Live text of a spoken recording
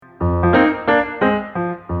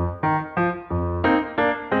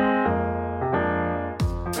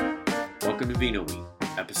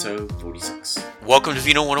episode 46. Welcome to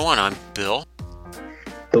Vino 101. I'm Bill.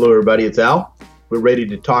 Hello, everybody. It's Al. We're ready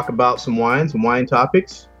to talk about some wine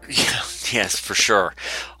topics. Yes, for sure.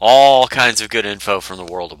 All kinds of good info from the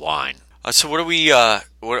world of wine. So what do we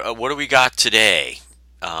got today?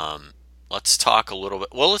 Let's talk a little bit.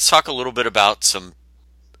 Well, let's talk a little bit about some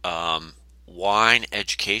wine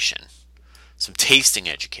education, some tasting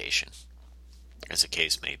education, as the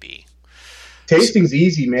case may be. Tasting's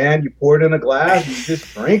easy, man. You pour it in a glass and you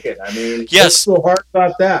just drink it. I mean, yes. What's so hard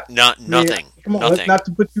about that? Nothing. I mean, come on, nothing. Not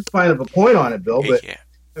to put too fine of a point on it, Bill, but yeah.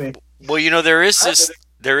 I mean, well, you know, there is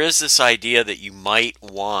this idea that you might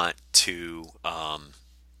want to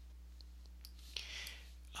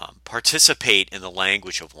participate in the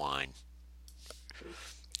language of wine,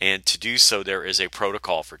 and to do so, there is a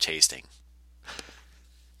protocol for tasting.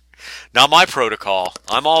 Not my protocol.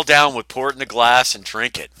 I'm all down with pour it in the glass and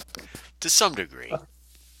drink it. To some degree.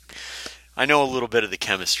 I know a little bit of the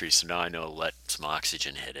chemistry, so now I know to let some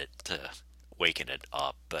oxygen hit it to waken it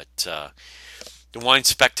up. But the Wine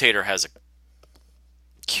Spectator has a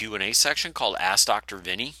Q&A section called Ask Dr.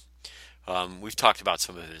 Vinny. We've talked about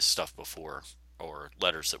some of his stuff before, or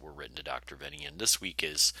letters that were written to Dr. Vinny. And this week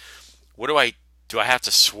is, do I have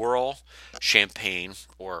to swirl champagne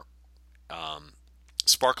or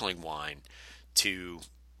sparkling wine to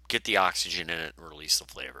get the oxygen in it and release the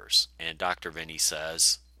flavors? And Dr. Vinny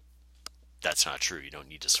says that's not true. You don't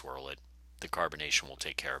need to swirl it. The carbonation will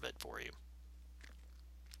take care of it for you.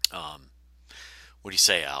 What do you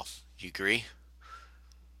say, Al? You agree?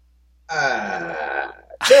 Well,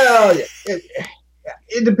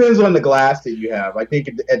 it depends on the glass that you have. I think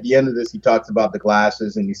at the end of this, he talks about the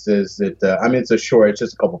glasses, and he says that it's it's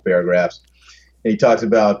just a couple paragraphs, and he talks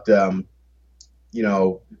about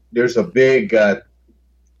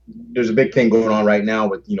there's a big thing going on right now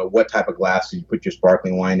with, what type of glasses you put your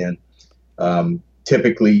sparkling wine in.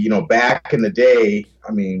 Typically, back in the day,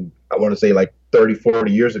 I want to say like 30,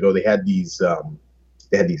 40 years ago, they had these, what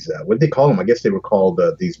did they call them? I guess they were called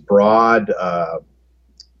these broad, I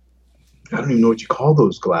don't even know what you call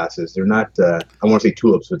those glasses. They're not, I want to say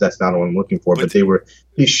tulips, but that's not what I'm looking for. But they were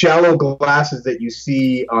these shallow glasses that you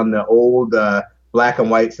see on the old black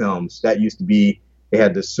and white films. That used to be, they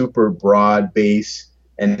had the super broad base,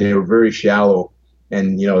 and they were very shallow,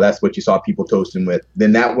 and that's what you saw people toasting with.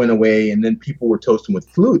 Then that went away, and then people were toasting with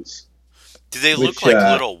flutes. Do they look like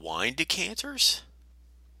little wine decanters?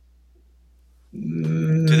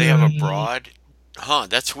 Do they have a broad?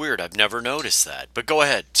 That's weird. I've never noticed that. But go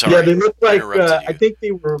ahead. Sorry. Yeah, they look like. I think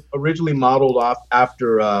they were originally modeled off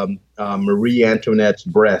after Marie Antoinette's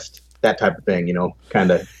breast, that type of thing.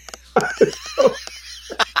 Kind of.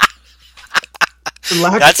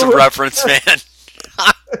 That's a reference, man.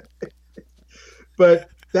 But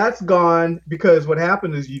that's gone, because what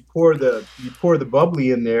happened is you pour the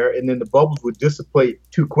bubbly in there, and then the bubbles would dissipate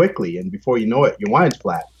too quickly, and before you know it, your wine's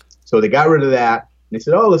flat. So they got rid of that, and they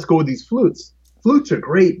said, "Oh, let's go with these flutes." Flutes are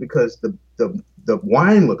great because the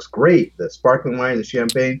wine looks great. The sparkling wine, the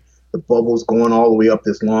champagne, the bubbles going all the way up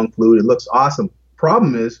this long flute. It looks awesome.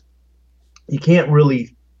 Problem is, you can't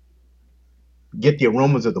really get the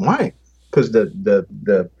aromas of the wine, because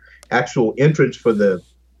the actual entrance for the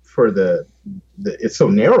it's so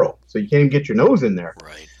narrow, so you can't even get your nose in there.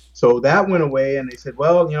 Right. So that went away, and they said,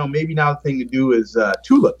 well, maybe now the thing to do is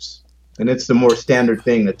tulips, and it's the more standard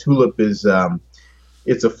thing. The tulip is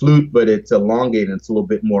it's a flute, but it's elongated. It's a little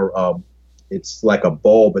bit more. It's like a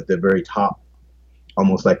bulb at the very top,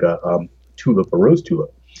 almost like a tulip, a rose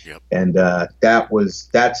tulip. Yep. And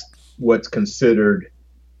that's what's considered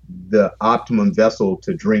the optimum vessel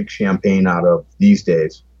to drink champagne out of these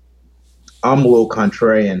days. I'm a little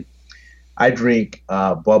contrarian. I drink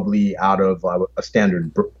bubbly out of a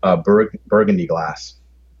standard burgundy glass,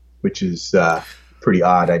 which is pretty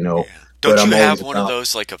odd, I know. Yeah. Don't you have one of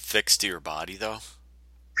those like affixed to your body, though?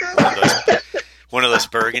 One of those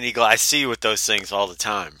burgundy glasses. I see you with those things all the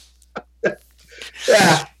time.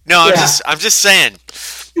 Yeah. No, I'm just saying.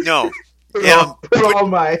 No. Put all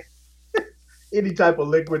my any type of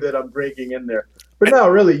liquid that I'm drinking in there. But no,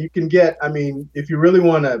 really, you can get. If you really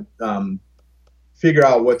want to figure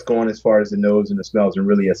out what's going as far as the nose and the smells, and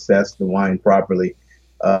really assess the wine properly,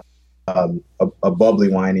 a bubbly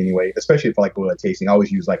wine anyway, especially if I like going to tasting, I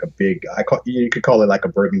always use like a big. You could call it like a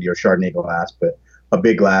Burgundy or Chardonnay glass, but a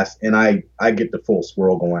big glass, and I get the full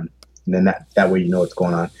swirl going, and then that way what's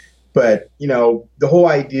going on. But the whole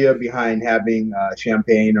idea behind having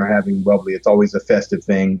champagne or having bubbly, it's always a festive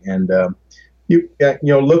thing, and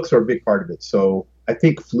looks are a big part of it. So I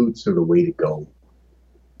think flutes are the way to go.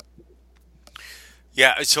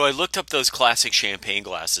 Yeah, so I looked up those classic champagne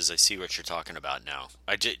glasses. I see what you're talking about now.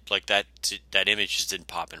 I did like that. That image just didn't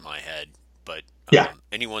pop in my head. But Yeah,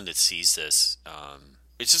 anyone that sees this,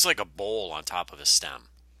 it's just like a bowl on top of a stem.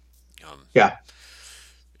 Um, yeah.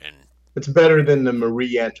 and It's better than the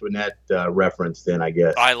Marie Antoinette reference, then I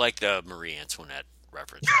guess. I like the Marie Antoinette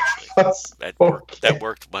reference actually. That worked. That Okay.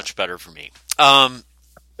 worked much better for me. Um,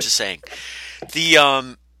 just saying. The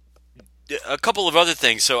a couple of other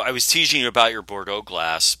things. So I was teasing you about your Bordeaux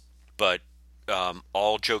glass, but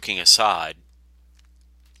all joking aside,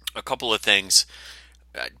 a couple of things.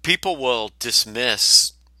 People will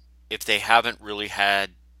dismiss if they haven't really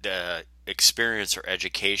had the experience or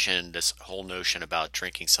education this whole notion about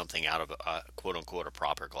drinking something out of a quote unquote a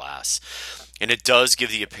proper glass, and it does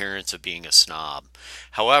give the appearance of being a snob.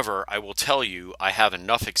 However, I will tell you I have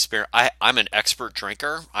enough experience. I'm an expert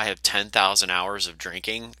drinker. I have 10,000 hours of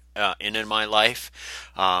drinking in my life.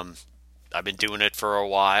 um, I've been doing it for a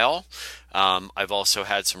while. I've also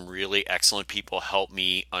had some really excellent people help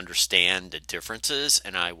me understand the differences,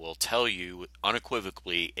 and I will tell you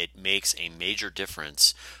unequivocally, it makes a major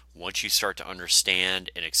difference once you start to understand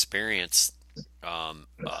and experience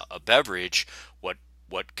a beverage,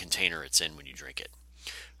 what container it's in when you drink it.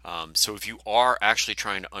 So if you are actually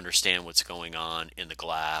trying to understand what's going on in the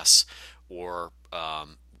glass, or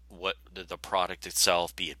what the product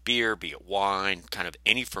itself, be it beer, be it wine, kind of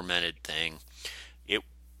any fermented thing, it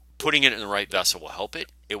putting it in the right vessel will help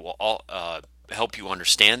it. It will help you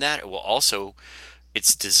understand that. It will also,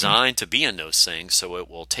 it's designed to be in those things, so it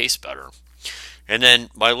will taste better. And then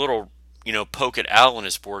my little, poke at Al and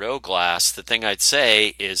his Bordeaux glass. The thing I'd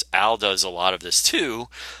say is Al does a lot of this too,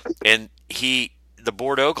 and the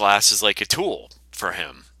Bordeaux glass is like a tool for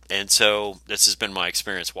him. And so this has been my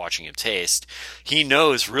experience watching him taste. He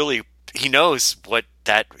knows really, he knows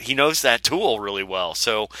that tool really well.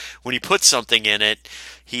 So when he puts something in it,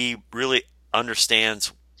 he really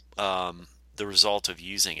understands the result of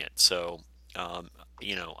using it. So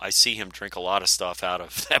I see him drink a lot of stuff out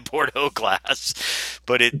of that Bordeaux glass,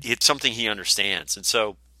 but it's something he understands. And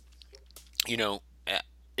so, you know,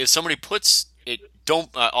 if somebody puts it, don't.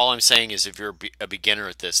 All I'm saying is, if you're a beginner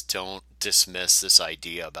at this, don't dismiss this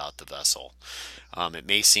idea about the vessel. It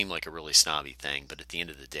may seem like a really snobby thing, but at the end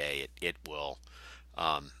of the day, it will.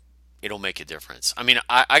 Um, it'll make a difference. I mean,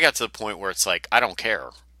 I got to the point where it's like I don't care.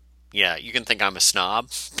 Yeah, you can think I'm a snob,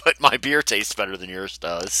 but my beer tastes better than yours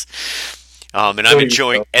does. And I'm There you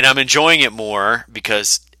enjoying go. and I'm enjoying it more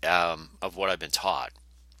because of what I've been taught.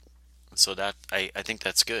 So that I think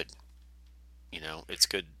that's good. It's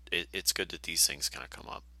good. It's good that these things kind of come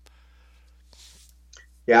up.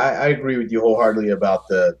 Yeah, I agree with you wholeheartedly about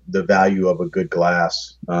the value of a good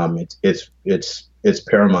glass. It's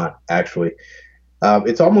paramount actually.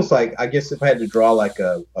 It's almost like, I guess, if I had to draw like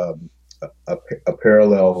a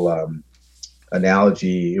parallel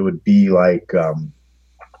analogy, it would be like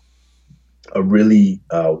a really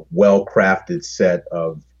well crafted set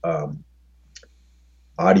of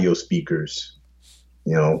audio speakers.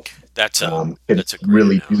 You know, That's a can that's a great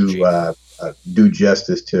really analogy do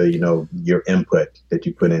justice to your input that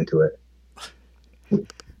you put into it.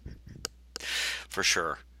 for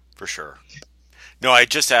sure. For sure. No, I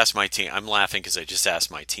just asked my teen. I'm laughing because I just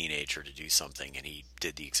asked my teenager to do something, and he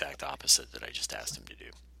did the exact opposite that I just asked him to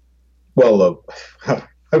do. Well,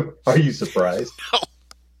 are you surprised?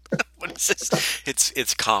 What is this?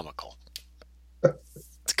 It's comical.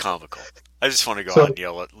 It's comical. I just want to go out So and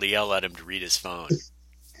yell at him to read his phone.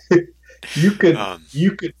 Um,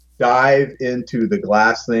 you could dive into the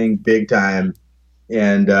glass thing big time,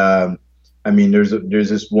 and I mean, there's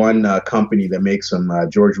this one company that makes some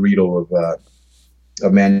George Riedel of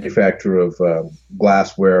a manufacturer of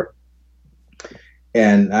glassware,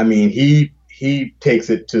 and I mean he takes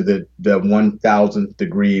it to the 1,000th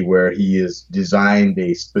degree where he has designed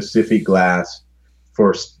a specific glass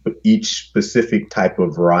for each specific type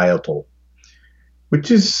of varietal,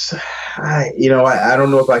 which is, I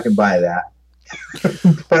don't know if I can buy that,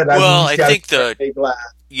 but I mean well, he's I got think the a glass.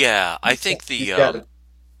 yeah, I He's got, think he's the got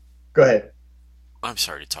go ahead. I'm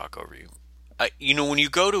sorry to talk over you. When you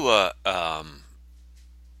go to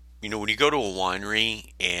when you go to a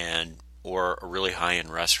winery and or a really high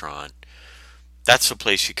end restaurant, that's the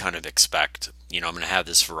place you kind of expect. I'm going to have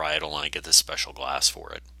this varietal and I get this special glass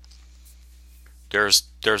for it.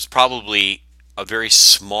 There's probably a very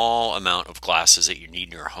small amount of glasses that you need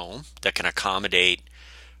in your home that can accommodate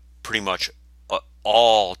pretty much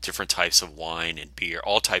all different types of wine and beer,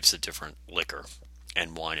 all types of different liquor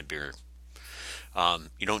and wine and beer.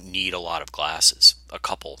 You don't need a lot of glasses. A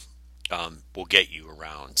couple will get you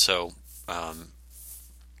around. So,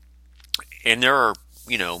 and there are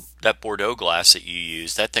that Bordeaux glass that you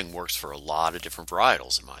use, that thing works for a lot of different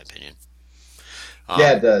varietals, in my opinion.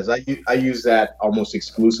 Yeah, Um, it does. I use that almost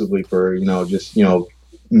exclusively for just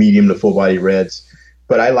medium to full body reds.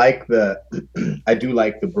 But I like the I do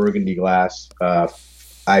like the burgundy glass.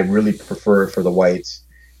 I really prefer it for the whites.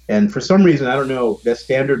 And for some reason, I don't know, that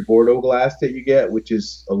standard Bordeaux glass that you get, which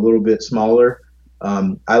is a little bit smaller,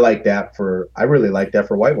 I really like that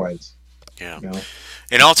for white wines. yeah. You know,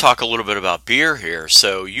 And I'll talk a little bit about beer here.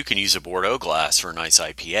 So you can use a Bordeaux glass for a nice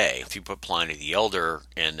IPA. If you put Pliny the Elder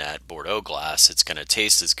in that Bordeaux glass, it's going to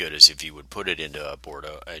taste as good as if you would put it into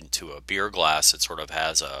a beer glass. It sort of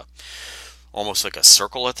has a almost like a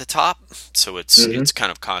circle at the top, so it's hmm it's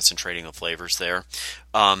kind of concentrating the flavors there.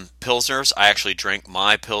 Pilsners, I actually drink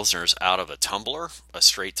my pilsners out of a tumbler, a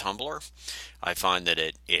straight tumbler. I find that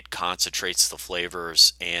it concentrates the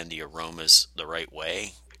flavors and the aromas the right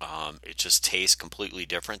way. It just tastes completely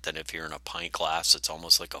different than if you're in a pint glass. It's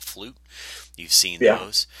almost like a flute. You've seen yeah,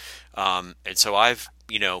 those, and so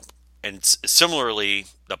and similarly,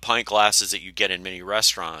 the pint glasses that you get in many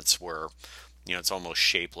restaurants, where it's almost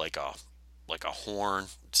shaped like a horn.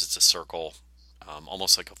 It's just a circle,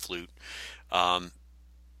 almost like a flute. Um,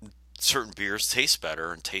 Certain beers taste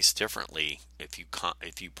better and taste differently if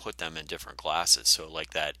you put them in different glasses. So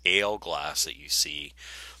like that ale glass that you see,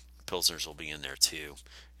 pilsners will be in there too.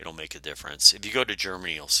 It'll make a difference. If you go to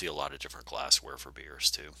Germany, you'll see a lot of different glassware for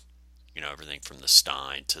beers too. Everything from the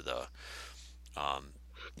Stein to the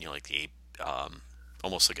like the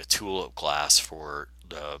almost like a tulip glass for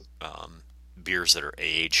the beers that are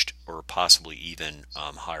aged or possibly even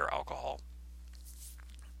higher alcohol.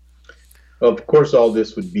 of course, all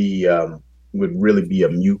this would really be a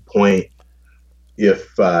mute point if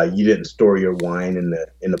you didn't store your wine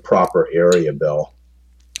in the proper area, Bill.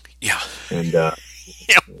 Yeah. And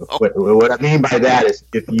Yeah. Oh, what I mean by that is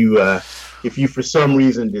if you for some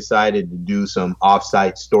reason decided to do some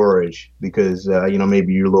offsite storage because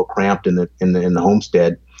maybe you're a little cramped in the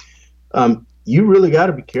homestead, you really got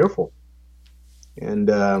to be careful.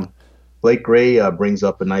 And Blake Gray brings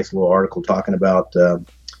up a nice little article talking about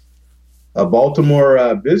a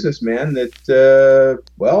Baltimore businessman that,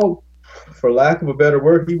 for lack of a better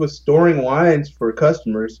word, he was storing wines for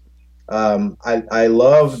customers. I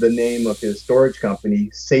love the name of his storage company,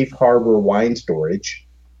 Safe Harbor Wine Storage.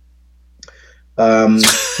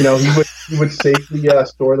 He would safely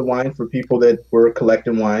store the wine for people that were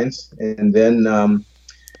collecting wines, and then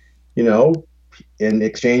you know, in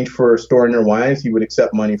exchange for storing their wines, he would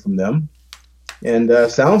accept money from them. And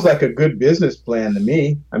sounds like a good business plan to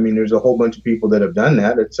me. I mean, there's a whole bunch of people that have done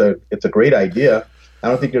that. It's a great idea. I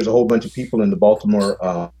don't think there's a whole bunch of people in the Baltimore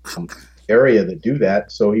area that do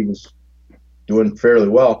that. So he was doing fairly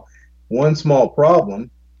well. One small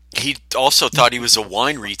problem. he also thought he was a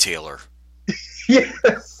wine retailer.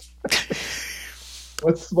 Yes.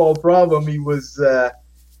 One small problem.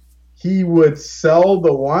 He would sell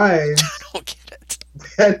the wines I don't get it.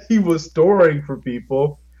 that he was storing for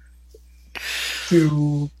people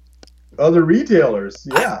to other retailers.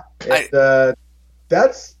 I, Yeah, I, and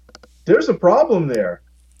that's there's a problem there.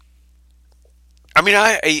 I mean,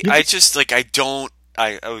 I just like I don't.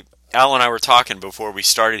 Al and I were talking before we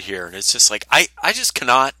started here, and it's just like I just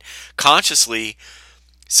cannot consciously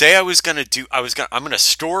say I'm gonna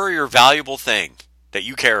store your valuable thing that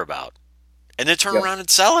you care about, and then turn Yep. around and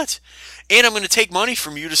sell it, and I'm gonna take money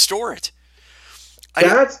from you to store it. I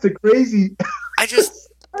That's the crazy. I just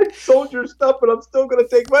I sold your stuff, but I'm still going to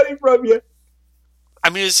take money from you. I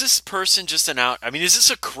mean, is this person just an out? I mean, is this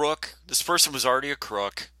a crook? This person was already a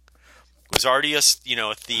crook, was already a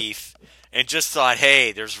thief, and just thought,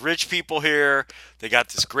 hey, there's rich people here. They got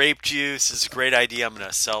this grape juice. This is a great idea. I'm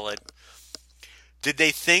gonna sell it. Did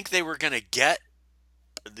they think they were gonna get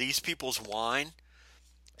these people's wine,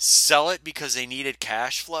 sell it because they needed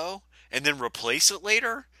cash flow, and then replace it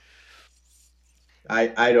later?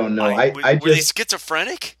 I don't know. I Were they just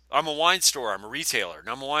schizophrenic? I'm a wine store. I'm a retailer. And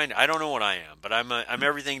I'm a wine. I don't know what I am, but I'm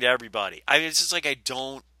everything to everybody. It's just like I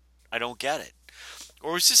don't get it.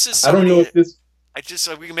 Or is this just I don't know somebody? if this.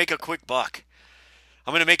 We can make a quick buck.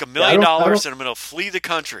 I'm going to make a Yeah, million dollars and I'm going to flee the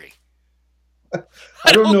country.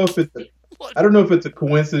 I I don't know don't. if it's. What? I don't know if it's a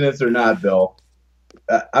coincidence or not, Bill.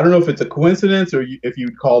 I don't know if it's a coincidence or if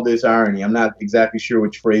you'd call this irony. I'm not exactly sure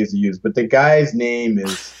which phrase to use, but the guy's name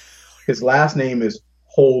is his last name is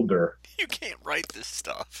Holder. You can't write this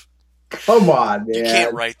stuff. Come on, You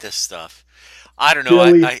can't man. write this stuff. I don't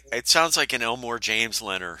know. Billy. It sounds like an Elmore James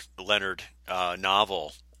Leonard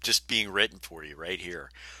novel just being written for you right here.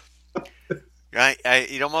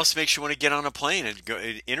 It almost makes you want to get on a plane and go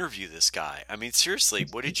and interview this guy. I mean, seriously,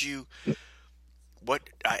 what did you? What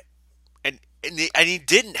I? And and he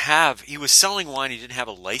didn't have. He was selling wine. He didn't have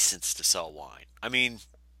a license to sell wine. I mean,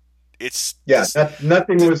 it's Yeah, this,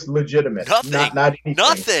 nothing was legitimate. nothing, Not anything.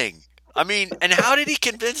 nothing. I mean, and how did he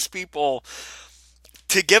convince people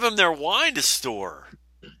to give him their wine to store?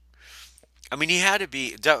 I mean, he had to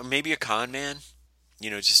be maybe a con man.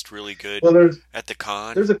 Just really good Well, at the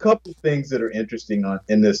con. there's a couple things that are interesting on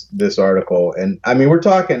in this article, and I mean, we're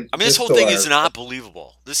talking I mean, this just whole so thing our is not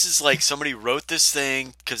believable. This is like somebody wrote this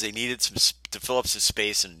thing because they needed to fill up some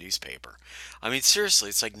space in a newspaper. I mean, seriously,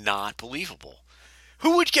 it's like not believable.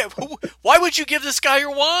 Who would get? Who? Why would you give this guy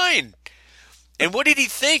your wine? And what did he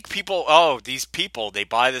think? People, oh, these people, they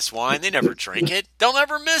buy this wine, they never drink it, they'll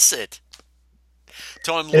never miss it.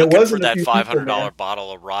 So I'm and it looking for wasn't a that few five people, hundred man. dollar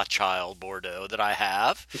bottle of Rothschild Bordeaux that I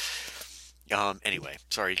have. Anyway,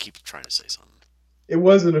 sorry, you keep trying to say something. It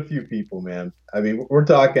wasn't a few people, man. I mean, we're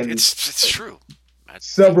talking It's true.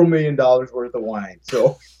 several $1 million worth of wine,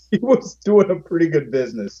 so he was doing a pretty good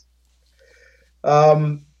business.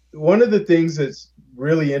 One of the things that's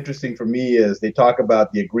really interesting for me is they talk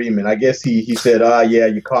about the agreement. I guess he said, "Ah, yeah,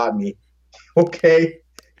 you caught me." Okay,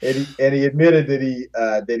 and he admitted that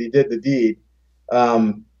he did the deed.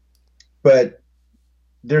 Um, but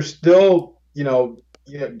they're still,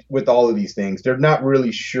 with all of these things, they're not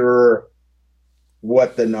really sure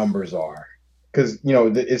what the numbers are because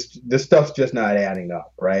it's this stuff's just not adding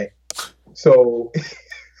up, right? So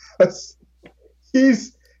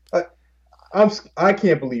he's I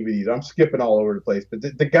can't believe it either. I'm skipping all over the place, but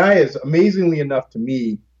the guy is amazingly enough to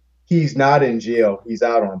me. He's not in jail. He's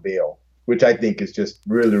out on bail, which I think is just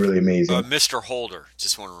really, really amazing. Mr. Holder,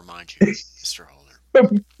 just want to remind you, Mr.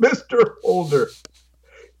 Holder. Mr. Holder.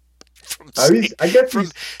 From, I guess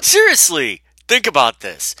from seriously, think about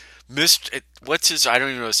this. What's his? I don't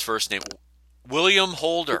even know his first name. William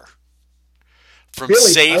Holder from Billy.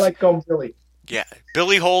 Safe. I like calling him Billy. Yeah,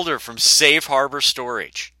 Billy Holder from Safe Harbor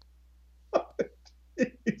Storage,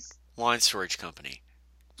 wine storage company.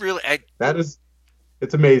 Really, it's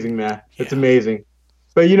amazing, man. It's Yeah. amazing.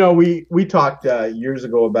 But we talked years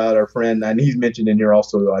ago about our friend, and he's mentioned in here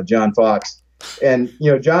also John Fox, and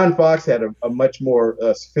John Fox had a much more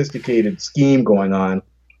sophisticated scheme going on.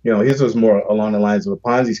 His was more along the lines of a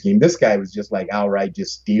Ponzi scheme. This guy was just like outright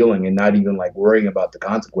just stealing and not even like worrying about the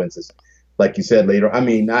consequences, like you said later. I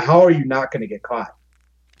mean, how are you not going to get caught?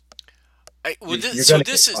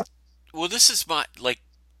 This is my like.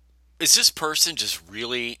 Is this person just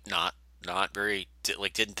really not very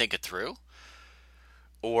like didn't think it through,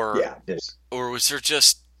 or Yeah, this. or was there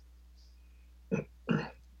just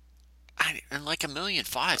and like $1.5 million?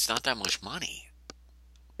 It's not that much money.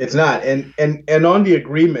 It's not, and on the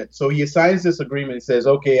agreement, so he signs this agreement. He says,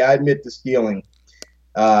 "Okay, I admit to stealing.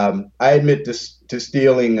 I admit to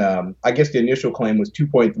stealing." I guess the initial claim was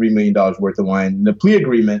 $2.3 million worth of wine. In the plea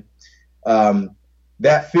agreement,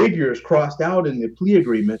 that figure is crossed out in the plea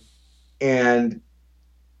agreement, and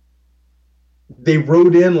they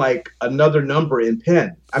wrote in like another number in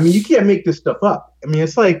pen. I mean, you can't make this stuff up. I mean,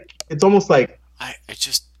 it's almost like I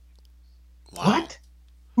just wow. What?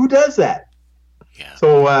 Who does that? Yeah.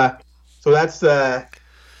 So that's you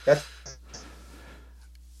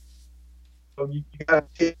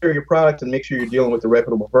got to take care of your product and make sure you're dealing with a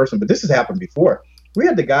reputable person. But this has happened before. We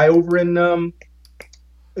had the guy over in Yeah,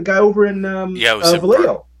 it was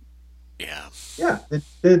Vallejo. Yeah. Yeah,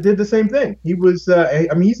 they did the same thing. He was, I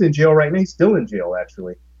mean, he's in jail right now. He's still in jail,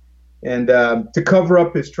 actually. And to cover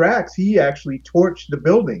up his tracks, he actually torched the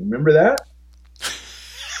building. Remember that?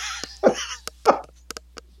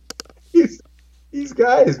 These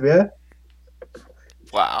guys, man.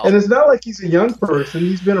 Wow. And it's not like he's a young person.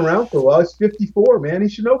 He's been around for a while. He's 54, man. He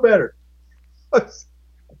should know better. But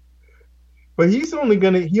he only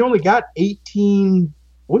got 18,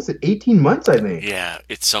 what's it, 18 months, I think. Yeah,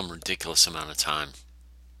 it's some ridiculous amount of time.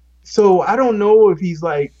 So I don't know if he's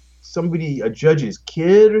like a judge's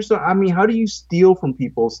kid or something. I mean, how do you steal from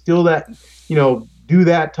people? Steal that, do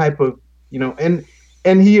that type of,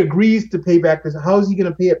 and he agrees to pay back this. How is he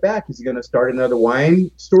going to pay it back? Is he going to start another wine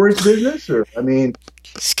storage business? Or, I mean,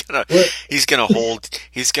 he's gonna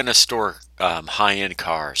store high-end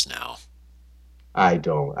cars now. I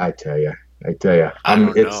tell you. I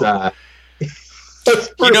don't know.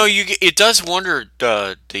 It does wonder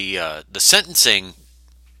the sentencing.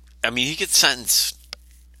 I mean, he gets sentenced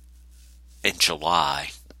in July.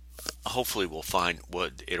 Hopefully, we'll find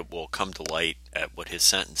it will come to light at what his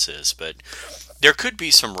sentence is. But there could be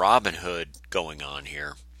some Robin Hood going on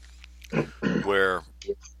here, where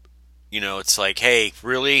it's like, hey,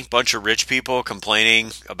 really, bunch of rich people complaining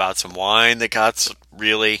about some wine that got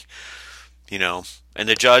really, and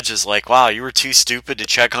the judge is like, wow, you were too stupid to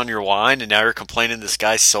check on your wine, and now you're complaining this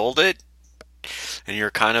guy sold it. and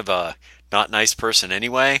you're kind of a not nice person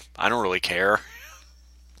anyway, I don't really care.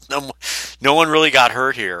 No, no one really got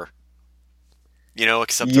hurt here,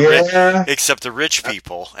 Yeah. except the rich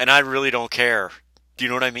people, and I really don't care. Do you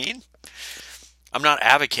know what I mean? I'm not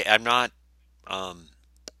advocate. I'm not um,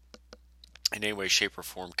 in any way, shape, or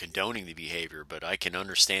form condoning the behavior, but I can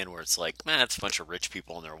understand where it's like, man, it's a bunch of rich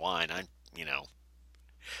people and their wine. You know,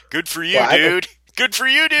 good for Well, you, dude. Good for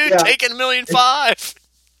you, dude. yeah. Taking 1,500,000.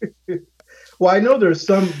 Well, I know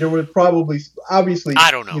there were probably, obviously,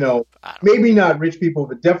 I don't know. I don't know. maybe not rich people,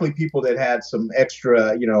 but definitely people that had some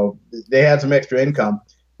extra, they had some extra income.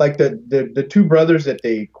 Like the two brothers that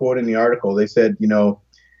they quote in the article, they said,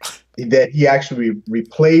 that he actually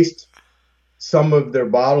replaced some of their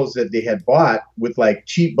bottles that they had bought with like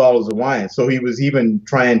cheap bottles of wine. So he was even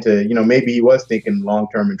trying to, maybe he was thinking long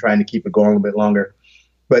term and trying to keep it going a little bit longer.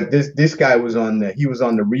 But this guy was on the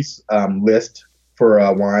Reese list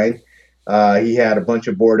for wine. He had a bunch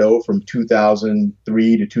of Bordeaux from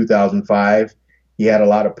 2003 to 2005. He had a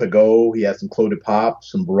lot of Peugeot. He had some Clos de Pop,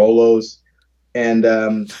 some Barolos. And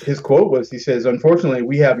his quote was, he says, "Unfortunately,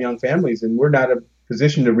 we have young families and we're not in a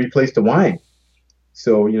position to replace the wine."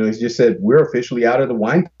 So, he just said, "We're officially out of the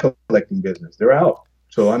wine collecting business. They're out."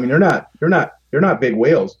 So, I mean, they're not big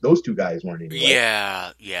whales. Those two guys weren't anyway.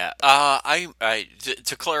 Yeah, yeah.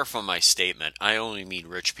 To clarify my statement, I only mean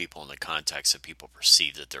rich people in the context of people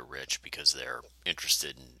perceive that they're rich because they're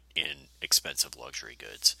interested in expensive luxury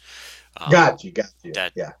goods. Got you.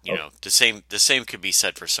 That Yeah. Okay. the same could be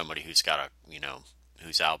said for somebody who's got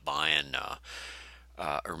who's out buying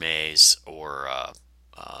Hermes or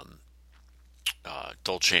um,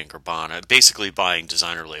 Dolce and Gabbana, basically buying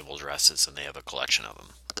designer label dresses, and they have a collection of them.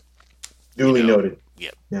 You Duly know, noted.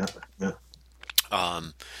 yep. Yeah. Yeah.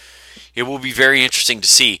 Um, it will be very interesting to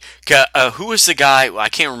see. Who was the guy? I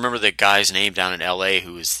can't remember the guy's name down in L.A.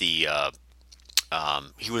 Who was he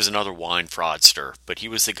was another wine fraudster, but he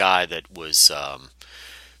was the guy that was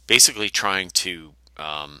basically trying to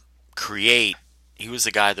create. He was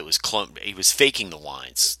the guy that was he was faking the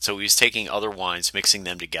wines. So he was taking other wines, mixing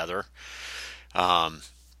them together.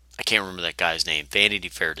 I can't remember that guy's name. Vanity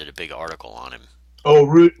Fair did a big article on him. Oh,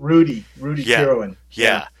 Rudy Yeah, Carowin. Yeah.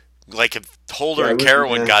 yeah. Like if Holder Yeah. and Rudy,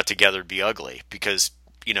 Carowin yeah. got together, it'd be ugly because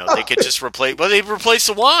they could just replace. Well, they'd replace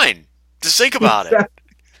the wine. Just think about it.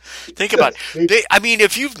 Think about it. I mean,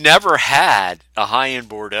 if you've never had a high-end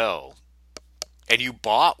Bordeaux and you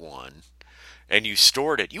bought one and you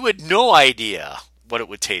stored it, you had no idea what it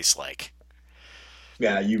would taste like.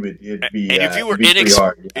 Yeah, you would. And if you were It'd be pretty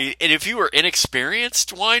hard. Yeah. and if you were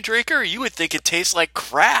inexperienced wine drinker, you would think it tastes like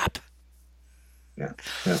crap. Yeah.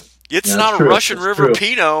 Yeah. It's Yeah, not that's a true. Russian That's River true.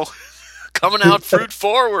 Pinot coming out fruit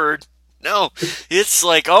forward. No, it's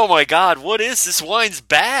like, oh my God, what is this? Wine's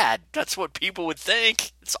bad. That's what people would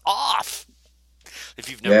think. It's off. If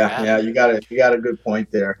you've never Yeah. had Yeah. it, You got a good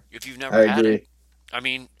point there. if you've never I had it, agree. I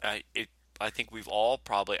mean, I think we've all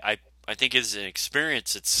probably, I think it's an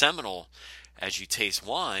experience. It's seminal as you taste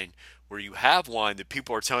wine, where you have wine that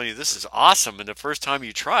people are telling you this is awesome, and the first time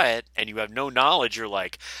you try it and you have no knowledge, you're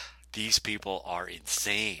like, these people are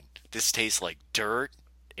insane. This tastes like dirt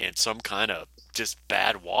and some kind of just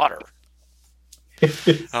bad water.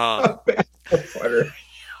 It's Um, not bad water.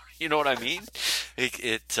 you know what I mean?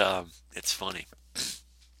 It's funny.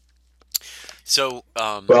 So,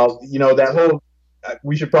 Well, that whole.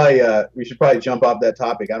 We should probably jump off that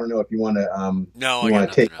topic. I don't know if you want to no, I you got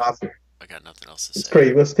want to nothing take else. off. I got nothing else to It's say.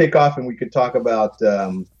 crazy. Let's take off and we could talk about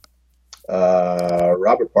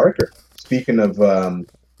Robert Parker. Speaking of,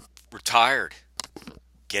 Retired,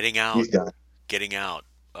 getting out, he's done. getting out.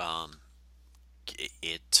 Um,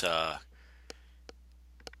 it.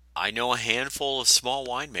 I know a handful of small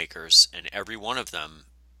winemakers, and every one of them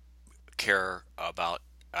care about.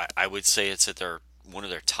 I would say it's at their one of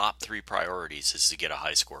their top three priorities is to get a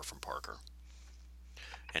high score from Parker.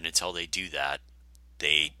 And until they do that,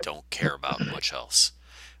 they don't care about much else.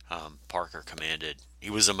 Parker commanded. He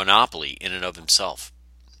was a monopoly in and of himself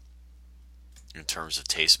in terms of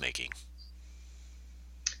taste making.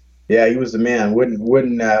 Yeah, he was the man.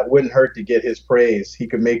 Wouldn't hurt to get his praise. He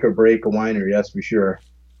could make or break a winery, that's for sure.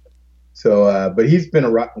 So, but he's been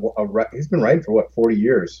writing for what 40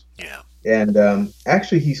 years, Yeah. and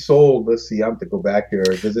actually he sold. Let's see, I have to go back here.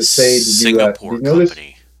 Does it say? Singapore did you notice?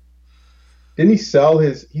 company. Didn't he sell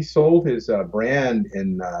his? He sold his brand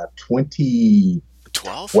in 12?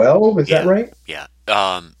 2012. Is that Yeah. right? Yeah.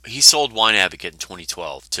 He sold Wine Advocate in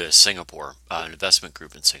 2012 to Singapore, an investment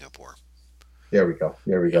group in Singapore. There we go.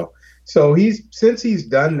 There we Yep. go. So since he's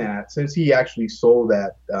done that, since he actually sold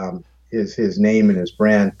that his name and his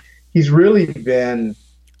brand, he's really been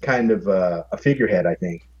kind of a figurehead, I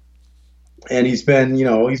think. and he's been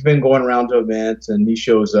going around to events, and he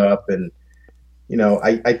shows up, and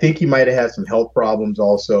I think he might have had some health problems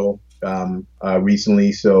also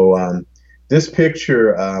recently. So this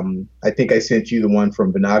picture, I think I sent you the one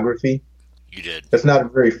from Vinography. You did. That's not a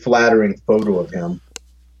very flattering photo of him,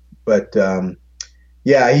 but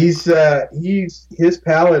yeah, he's his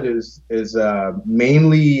palate is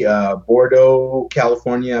mainly Bordeaux,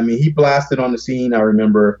 California. I mean, he blasted on the scene. I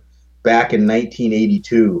remember back in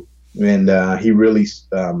 1982, and he really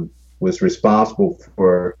was responsible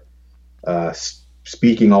for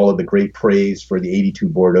speaking all of the great praise for the 82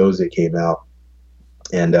 Bordeaux that came out.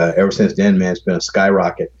 And ever since then, man, it's been a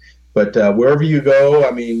skyrocket. But wherever you go,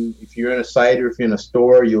 I mean, if you're in a site or if you're in a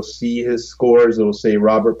store, you'll see his scores. It'll say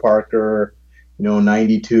Robert Parker,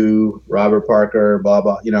 92, Robert Parker, blah,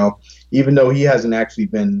 blah, even though he hasn't actually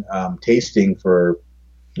been tasting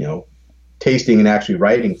and actually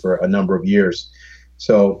writing for a number of years.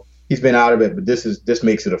 So he's been out of it, but this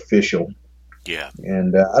makes it official. Yeah.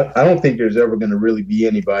 And I don't think there's ever going to really be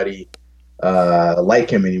anybody like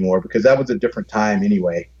him anymore, because that was a different time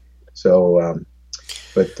anyway. So,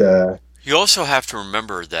 you also have to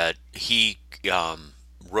remember that he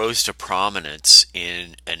rose to prominence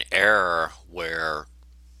in an era where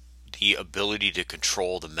the ability to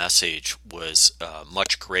control the message was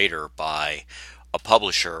much greater by a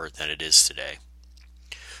publisher than it is today.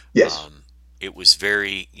 Yes. It was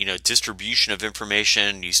very, distribution of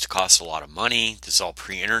information used to cost a lot of money. This is all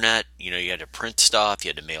pre-internet. You had to print stuff, you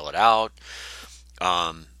had to mail it out.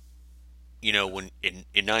 When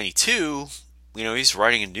in 92, he's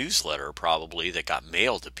writing a newsletter probably that got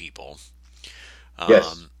mailed to people.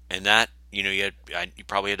 Yes. And that, you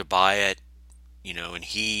probably had to buy it, and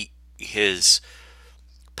his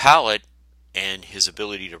palate and his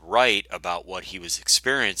ability to write about what he was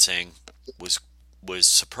experiencing was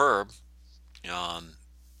superb. And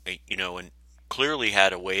clearly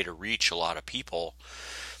had a way to reach a lot of people.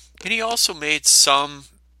 And he also made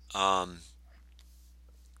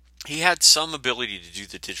he had some ability to do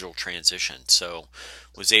the digital transition. So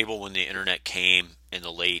was able, when the internet came in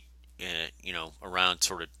the late, around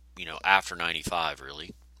sort of, after 95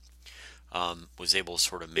 really, was able to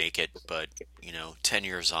sort of make it. But, 10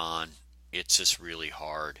 years on, it's just really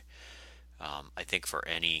hard. I think for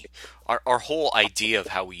our whole idea of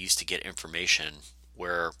how we used to get information,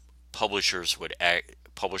 where publishers would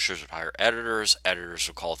hire editors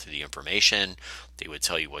would call through the information, they would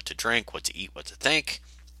tell you what to drink, what to eat, what to think,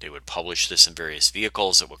 they would publish this in various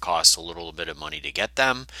vehicles. It would cost a little bit of money to get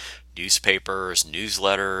them, newspapers,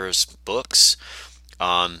 newsletters, books,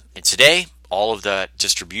 and today all of that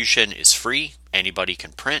distribution is free. Anybody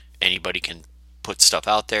can print, anybody can put stuff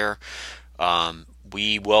out there.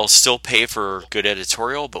 We will still pay for good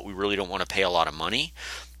editorial, but we really don't want to pay a lot of money.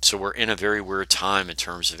 So we're in a very weird time in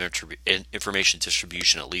terms of information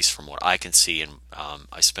distribution, at least from what I can see. And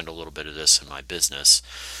I spend a little bit of this in my business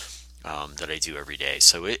that I do every day.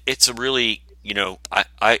 So it's a really,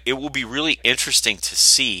 it will be really interesting to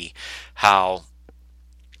see how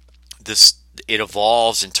it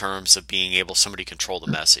evolves in terms of being able somebody control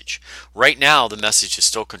the message. Right now, the message is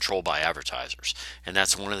still controlled by advertisers, and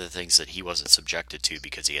that's one of the things that he wasn't subjected to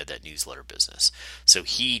because he had that newsletter business. So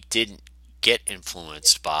he didn't get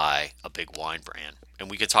influenced by a big wine brand.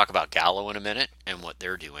 And we could talk about Gallo in a minute and what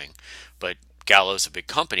they're doing, but Gallo's a big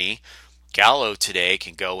company. Gallo today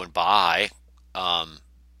can go and buy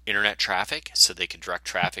internet traffic, so they can direct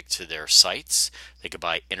traffic to their sites. They could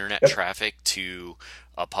buy internet traffic to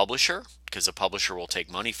a publisher, because a publisher will take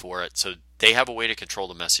money for it. So they have a way to control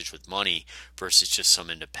the message with money versus just some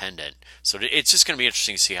independent. So it's just going to be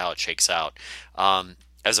interesting to see how it shakes out.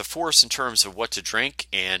 As a force in terms of what to drink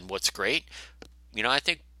and what's great, I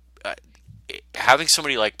think having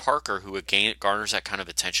somebody like Parker who garners that kind of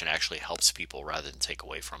attention actually helps people rather than take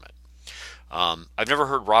away from it. I've never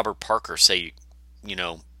heard Robert Parker say,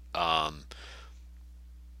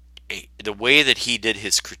 the way that he did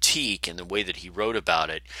his critique and the way that he wrote about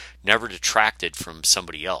it never detracted from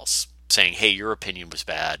somebody else saying, hey, your opinion was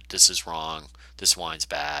bad, this is wrong, this wine's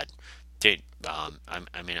bad.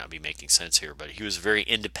 I may not be making sense here, but he was a very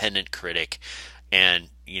independent critic, and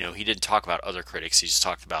he didn't talk about other critics, he just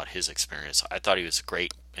talked about his experience. I thought he was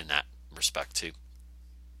great in that respect too.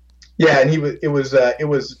 Yeah, and it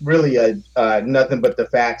was really a nothing but the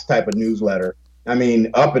facts type of newsletter. I mean,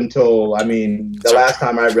 up until the last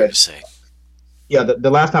time I read, the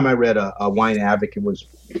last time I read a Wine Advocate was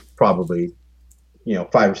probably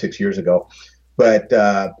 5 or 6 years ago, but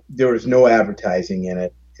there was no advertising in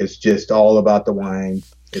it. It's just all about the wine.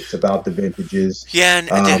 It's about the vintages. Yeah,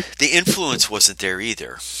 and the influence wasn't there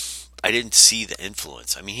either. I didn't see the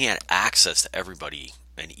influence. I mean, he had access to everybody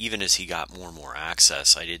and even as he got more and more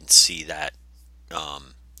access, I didn't see that.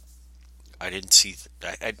 Um, I didn't see.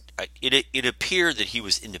 It appeared that he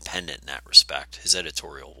was independent in that respect. His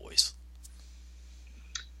editorial voice.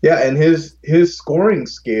 Yeah, and his scoring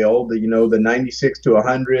scale, the 96 to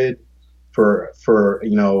 100 for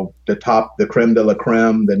the top, the creme de la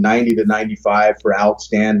creme, the 90 to 95 for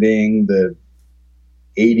outstanding, the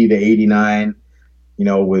 80 to 89,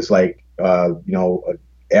 was like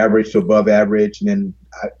average to above average. And then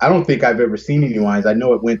I don't think I've ever seen any wines. I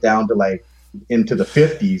know it went down to like into the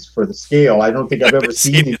 50s for the scale. I don't think I've I've ever been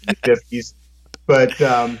seen seeing it in the that. 50s,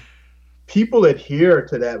 but people adhere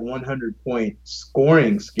to that 100-point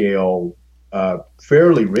scoring scale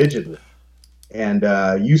fairly rigidly. And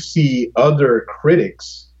you see other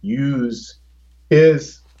critics use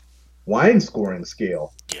his wine scoring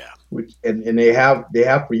scale, Yeah, which and they have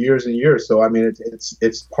for years and years. So I mean,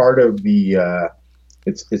 it's part of the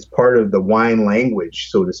it's part of the wine language,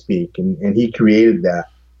 so to speak, and he created that.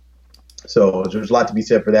 So there's a lot to be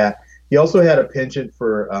said for that. He also had a penchant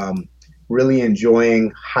for really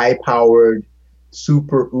enjoying high-powered,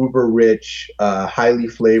 super uber rich, highly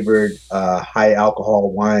flavored, high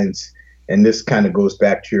alcohol wines. And this kind of goes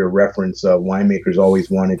back to your reference of winemakers always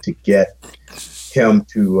wanted to get him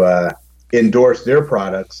to endorse their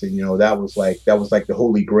products, and that was like the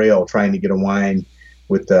holy grail, trying to get a wine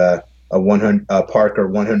with a 100 Parker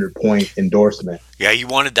 100-point endorsement. yeah. You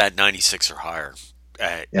wanted that 96 or higher.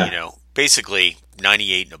 Yeah, Basically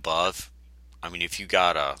 98 and above. I mean, if you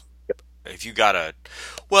got a,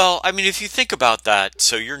 well, I mean, if you think about that,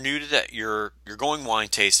 so you're new to that. You're going wine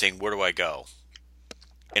tasting. Where do I go?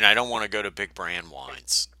 And I don't want to go to big brand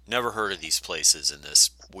wines. Never heard of these places in this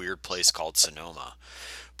weird place called Sonoma.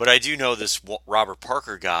 But I do know this Robert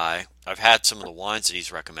Parker guy. I've had some of the wines that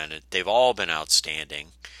he's recommended. They've all been outstanding,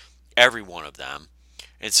 every one of them.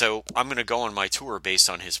 And so I'm going to go on my tour based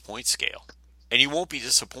on his point scale. And you won't be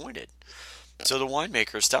disappointed. So the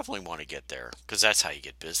winemakers definitely want to get there because that's how you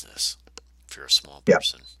get business if you're a small yeah.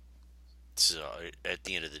 person. So at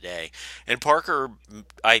the end of the day, and Parker,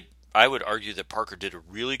 I would argue that Parker did a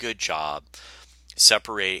really good job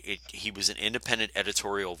separate it. He was an independent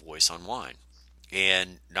editorial voice on wine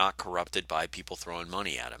and not corrupted by people throwing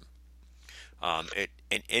money at him.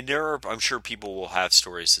 And there are, I'm sure people will have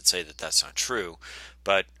stories that say that that's not true,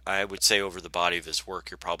 but I would say over the body of his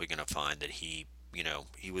work, you're probably going to find that he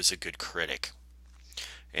was a good critic,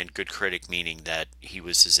 and good critic meaning that he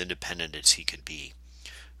was as independent as he could be.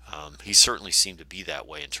 He certainly seemed to be that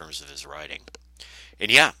way in terms of his writing. And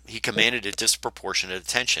yeah, he commanded a disproportionate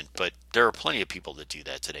attention, but there are plenty of people that do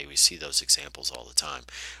that today. We see those examples all the time.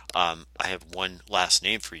 I have one last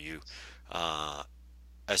name for you uh,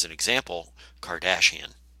 as an example: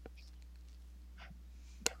 Kardashian.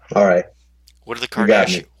 All right, you got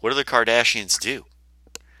me. What do the Kardashians do?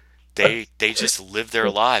 They just live their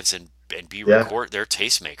lives and be Yeah, record. They're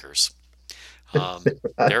tastemakers.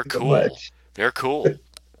 They're so cool. much. They're cool.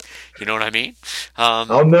 You know what I mean? Um,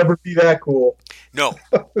 I'll never be that cool. no,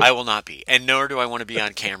 I will not be, and nor do I want to be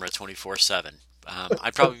on camera 24/7.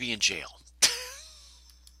 I'd probably be in jail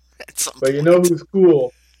at some But you know point. who's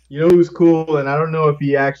cool? You know who's cool, and I don't know if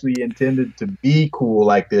he actually intended to be cool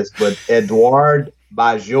like this, but Edouard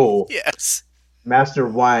Bajot, Yes, Master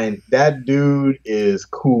of Wine, that dude is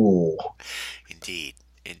cool. indeed,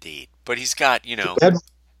 indeed. But he's got, Ed,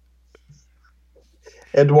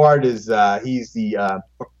 Edouard is he's the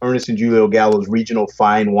Ernest and Julio Gallo's regional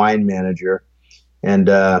fine wine manager, and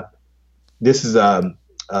this is a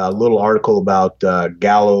little article about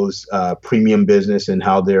Gallo's premium business and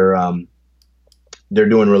how they're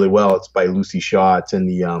doing really well. It's by Lucy Shaw. It's in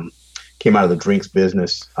the came out of the drinks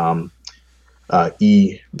business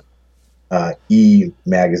e e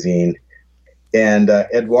magazine, and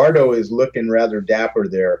Eduardo is looking rather dapper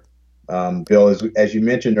there. Bill, as you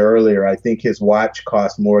mentioned earlier, I think his watch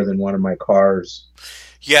cost more than one of my cars.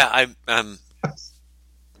 yeah.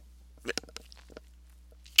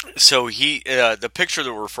 So the picture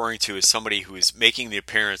that we're referring to is somebody who is making the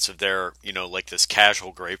appearance of their, like this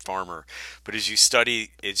casual grape farmer. But as you study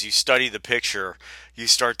the picture, you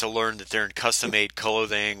start to learn that they're in custom-made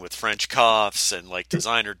clothing with French cuffs and like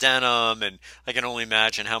designer denim, and I can only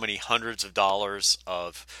imagine how many hundreds of dollars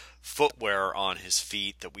of footwear on his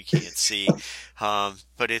feet that we can't see.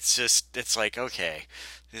 But it's like, okay,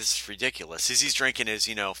 this is ridiculous. As he's drinking his,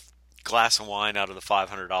 glass of wine out of the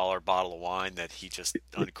 $500 bottle of wine that he just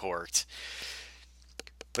uncorked.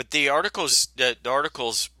 But the article's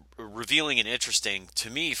revealing and interesting to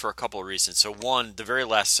me for a couple of reasons. So one, the very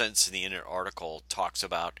last sentence in the article talks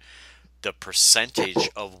about the percentage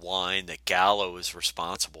of wine that Gallo is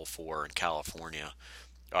responsible for in California.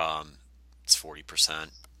 Um, It's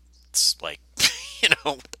 40%. It's like,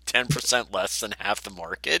 10% less than half the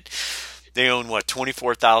market. They own what,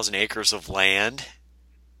 24,000 acres of land?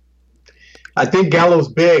 I think Gallo's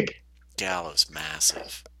big. Gallo's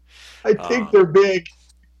massive. I think Uh, they're big.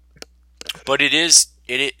 but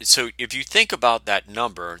so if you think about that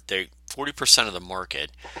number, they 40% of the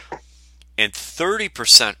market and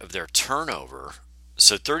 30% of their turnover.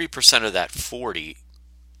 So 30% of that 40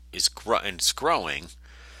 and it's growing.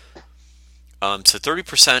 So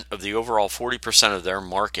 30% of the overall 40% of their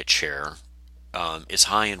market share is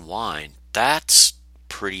high in wine. That's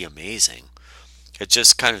pretty amazing. It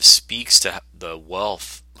just kind of speaks to the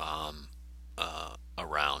wealth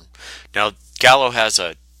around. Now,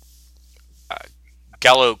 uh,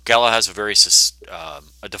 Gallo has a very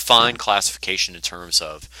a defined classification in terms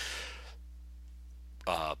of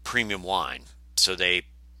premium wine. So they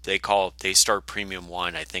start premium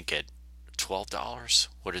wine, I think, at $12.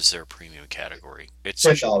 What is their premium category? It's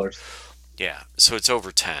 $10. Yeah, so it's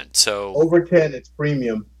over 10. So Over 10, it's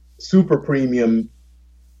premium. Super premium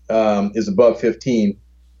is above 15,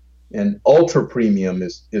 and ultra premium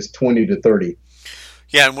is 20 to 30.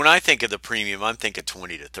 yeah, and when I think of the premium, I'm thinking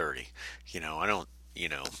 20 to 30. I don't,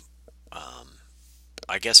 um,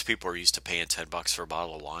 I guess people are used to paying $10 for a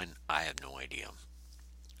bottle of wine. I have no idea.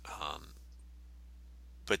 Um,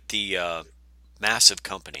 but the massive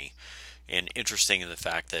company, and interesting in the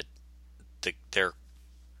fact that their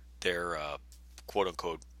quote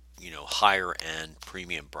unquote, higher end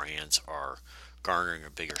premium brands are garnering a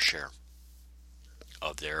bigger share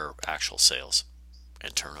of their actual sales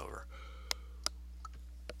and turnover.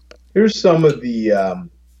 Here's some of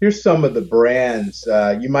the brands.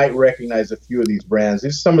 You might recognize a few of these brands.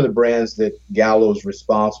 These are some of the brands that Gallo's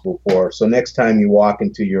responsible for. So next time you walk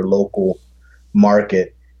into your local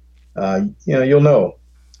market, you'll know.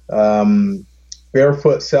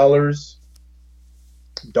 Barefoot Cellars,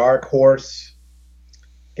 Dark Horse,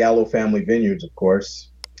 Gallo Family Vineyards, of course.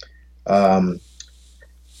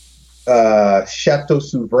 Chateau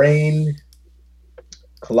Souverain,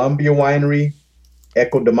 Columbia Winery,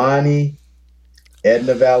 Echo Damani,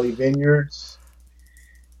 Edna Valley Vineyards,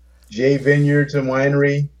 Jay Vineyards and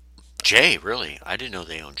Winery. Jay, really? I didn't know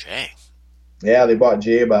they own Jay. Yeah, they bought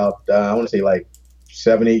Jay about, I want to say like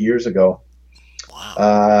 7, 8 years ago. Wow.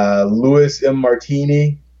 Louis M.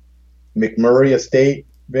 Martini, McMurray Estate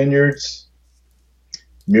Vineyards,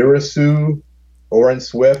 Mirasu, Oren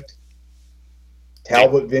Swift,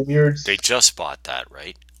 Talbot Vineyards. They just bought that,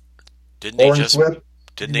 right? Didn't they Oren just Swift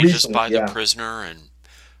didn't they just recently, buy the yeah. Prisoner? And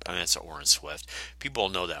I mean, that's an Orange Swift. People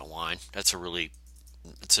know that wine. It's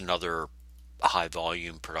another high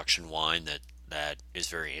volume production wine that is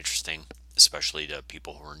very interesting, especially to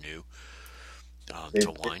people who are new They,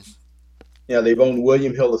 to wine. yeah, they've owned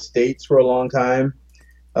William Hill Estates for a long time.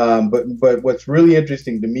 But what's really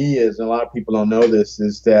interesting to me is, and a lot of people don't know this,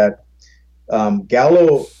 is that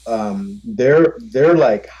Gallo, they're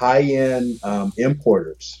like high end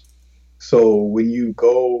importers. So when you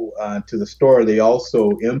go to the store, they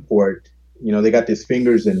also import. They got these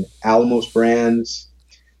fingers in Alamos brands,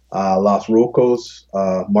 Los Rocos,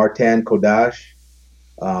 Martin Kodash,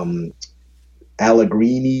 um,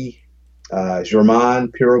 Allegrini,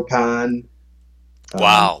 German Piropan,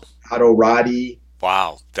 Wow. Otto Roddy.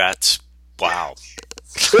 Wow. That's wow.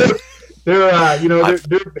 They're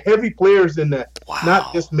heavy players in the not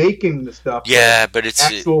Wow. just making the stuff, but Yeah, but it's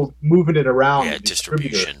actual moving it around yeah, the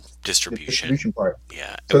distributor, the distribution. distribution part.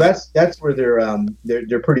 Yeah. So that's where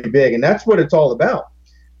they're pretty big, and that's what it's all about.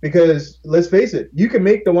 Because let's face it, you can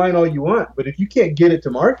make the wine all you want, but if you can't get it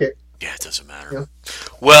to market, Yeah, it doesn't matter. you know,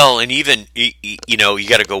 Well, and even you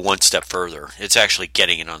got to go one step further. It's actually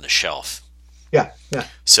getting it on the shelf. yeah,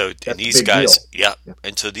 So, and that's a these big deal. guys, yeah, Yeah.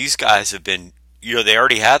 and so these guys have been, they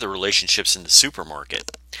already had the relationships in the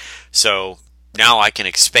supermarket. So now I can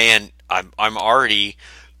expand. I'm already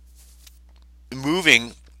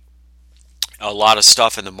moving a lot of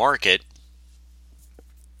stuff in the market.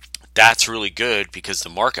 That's really good because the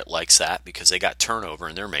market likes that because they got turnover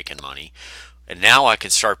and they're making money. And now I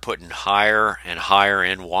can start putting higher and higher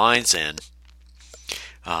end wines in.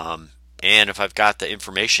 Um, and if I've got the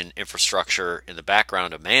information infrastructure in the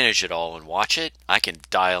background to manage it all and watch it, I can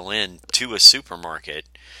dial in to a supermarket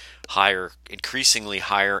increasingly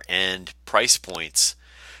higher end price points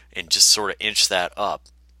and just sort of inch that up.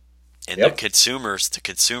 And Yep. the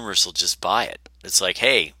consumers will just buy it. It's like,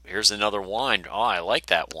 hey, here's another wine. Oh, I like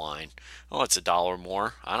that wine. Oh, it's $1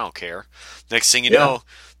 more. I don't care. Next thing you Yeah. know,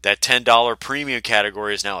 that $10 premium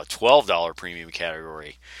category is now a $12 premium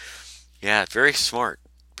category. Yeah, very smart.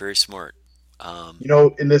 Very smart. Um,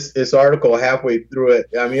 In this article, halfway through it,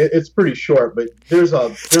 I mean, it's pretty short, but there's a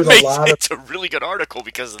makes lot of it's a really good article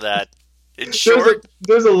because of that. It's there's a short,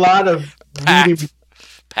 there's a lot of reading packed,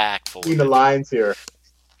 packed full between of the info. lines here.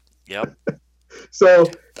 Yep. So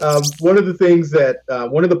one of the points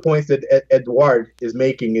that Edouard is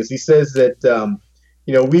making is he says that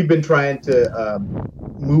we've been trying to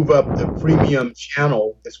move up the premium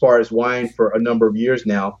channel as far as wine for a number of years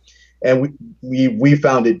now, and we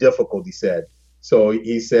found it difficult. He said. So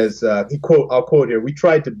he says, I'll quote here: "We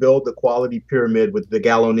tried to build the quality pyramid with the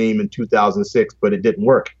Gallo name in 2006, but it didn't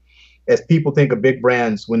work. As people think of big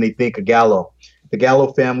brands when they think of Gallo, the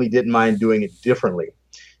Gallo family didn't mind doing it differently."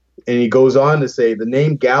 And he goes on to say the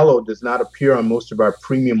name Gallo does not appear on most of our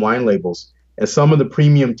premium wine labels, and some of the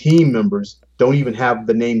premium team members don't even have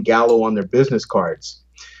the name Gallo on their business cards.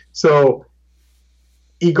 So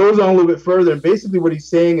he goes on a little bit further, and basically what he's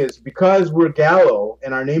saying is because we're Gallo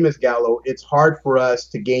and our name is Gallo, it's hard for us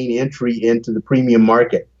to gain entry into the premium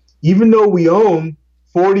market, even though we own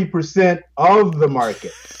 40% of the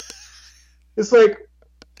market. It's like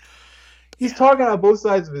he's Yeah. talking on both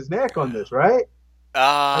sides of his neck on this, right?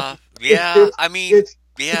 It's Yeah. it's I mean, it's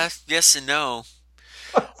yes and no.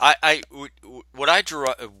 What I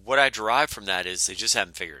derive from that is they just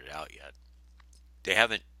haven't figured it out yet. They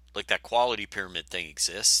haven't like that quality pyramid thing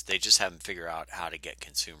exists. They just haven't figured out how to get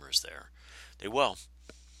consumers there. They will.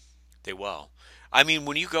 They will. I mean,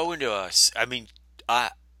 when you go into I mean,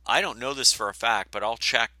 I don't know this for a fact, but I'll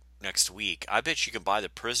check next week. I bet you can buy the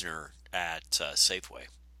Prisoner at Safeway,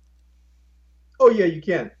 Oh yeah, you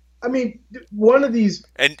can. I mean, one of these,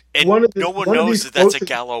 and no one one of knows these that that's a quotes.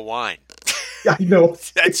 Gallo wine. I know,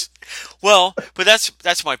 That's well, but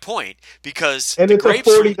that's my point because and the it's a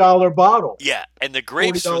grapes from $40 bottle. yeah, and the Forty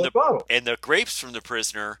grapes from dollar bottle. the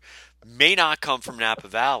Prisoner may not come from Napa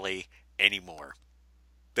Valley anymore.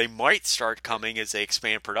 They might start coming as they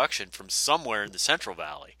expand production from somewhere in the Central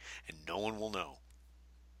Valley, and no one will know.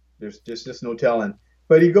 There's just no telling.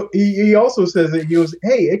 But he also says that he goes,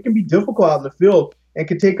 hey, it can be difficult out in the field and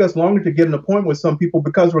can take us longer to get an appointment with some people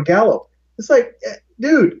because we're Gallo. It's like,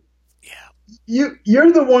 dude, Yeah,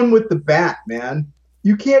 you're the one with the bat, man.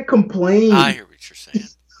 You can't I complain. hear what you're saying.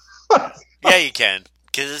 Yeah, you can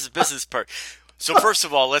because it's a business part. So first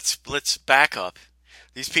of all, let's back up.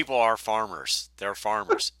 These people are farmers. They're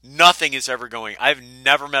farmers. Nothing is ever going. I've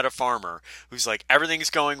never met a farmer who's like everything's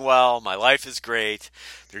going well. My life is great.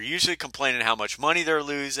 They're usually complaining how much money they're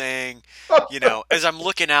losing. As I'm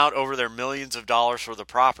looking out over their millions of dollars for the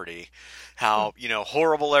property, how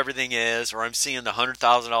horrible everything is. Or I'm seeing the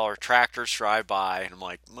 $100,000 tractors drive by, and I'm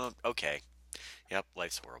like, well, okay, yep,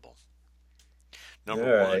 life's horrible. All Number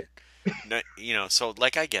right. one, so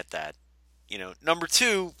like I get that. Number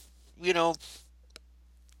two, you know,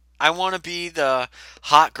 I want to be the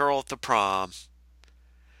hot girl at the prom,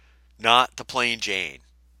 not the plain Jane.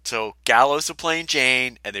 So Gallo's the plain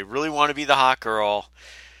Jane, and they really want to be the hot girl,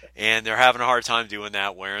 and they're having a hard time doing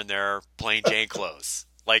that wearing their plain Jane clothes.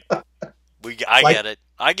 Like I Like, get it,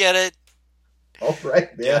 I get it. all right,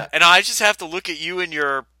 Yeah, man. and I just have to look at you in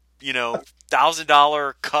your,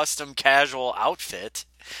 $1,000 custom casual outfit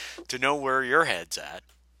to know where your head's at.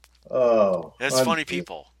 Oh, That's funny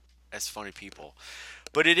people. That's funny people.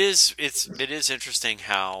 But it is interesting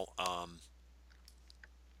how a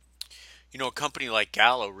company like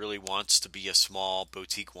Gallo really wants to be a small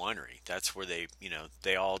boutique winery. That's where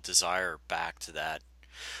they all desire back to that.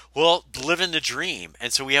 Well, living the dream,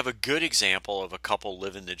 and so we have a good example of a couple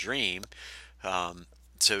living the dream.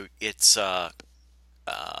 So it's I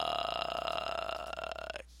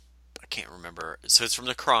can't remember. So it's from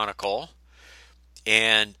the Chronicle,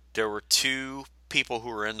 and there were two people who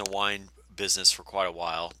were in the wine business for quite a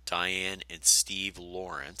while, Diane and Steve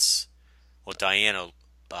Lawrence. Well, Diana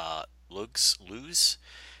Luz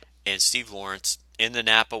and Steve Lawrence in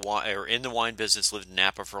the wine business, lived in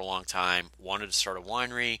Napa for a long time, wanted to start a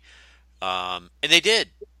winery, and they did.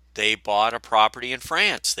 They bought a property in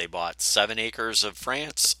France. They bought 7 acres of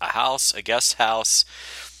France, a house, a guest house,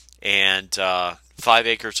 and 5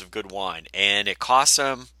 acres of good wine, and it cost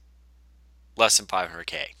them less than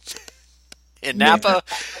 500K. In man. Napa,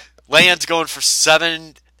 land's going for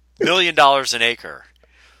 $7 million an acre.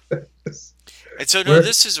 And so, no, We're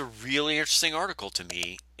this is a really interesting article to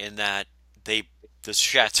me in that the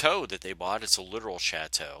chateau that they bought, it's a literal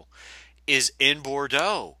chateau, is in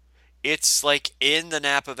Bordeaux. It's like in the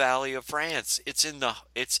Napa Valley of France. It's in the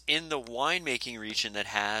winemaking region that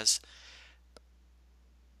has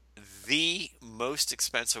the most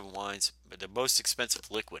expensive wines, the most expensive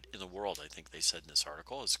liquid in the world. I think they said in this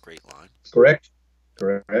article. It's a great line. correct.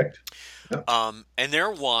 Correct. Yeah. And their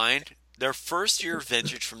wine, their first year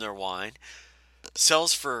vintage from their wine,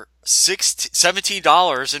 sells for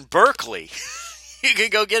 $17 in Berkeley. You can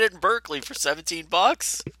go get it in Berkeley for 17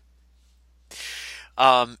 bucks.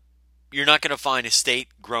 Um, you're not going to find estate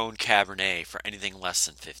grown Cabernet for anything less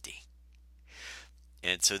than 50.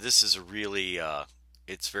 And so this is a really,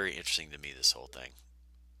 it's very interesting to me, this whole thing.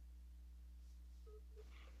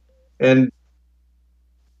 And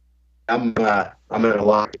I'm at a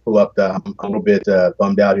loss to pull up the. I'm a little bit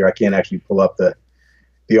bummed out here. I can't actually pull up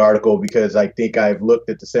the article because I think I've looked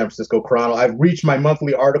at the San Francisco Chronicle. I've reached my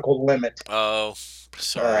monthly article limit. Oh,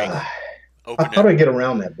 sorry. Uh, Open how do it. I get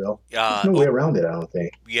around that, Bill? There's no way Oh, around it. I don't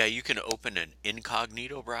think. yeah, you can open an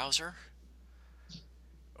incognito browser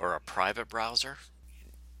or a private browser.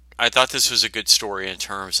 I thought this was a good story in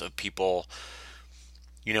terms of people.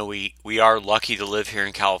 We are lucky to live here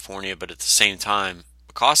in California, but at the same time,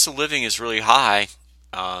 the cost of living is really high.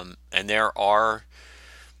 And there are,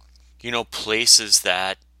 places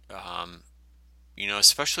that, um,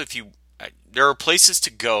 especially if you, there are places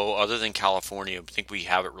to go other than California. I think we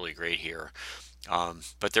have it really great here.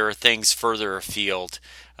 But there are things further afield,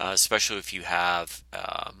 especially if you have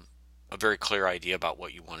a very clear idea about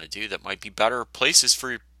what you want to do that might be better places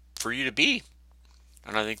for you to be.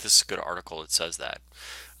 And I think this is a good article that says that.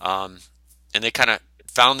 Um, and they kind of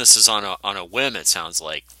found this as on a whim. It sounds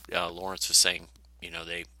like Lawrence was saying,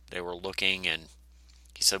 they were looking, and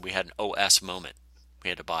he said we had an OS moment. We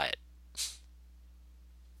had to buy it.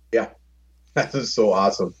 Yeah, this is so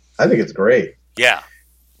awesome. I think it's great. Yeah,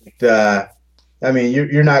 Uh, I mean,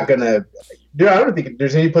 you're not gonna. Yeah, I don't think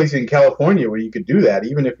there's any place in California where you could do that.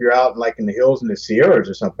 Even if you're out like in the hills in the Sierras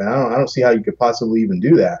or something, I don't see how you could possibly even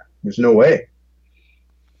do that. There's no way.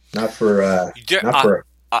 Not for not I, for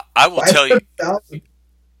I will five tell you. hundred thousand.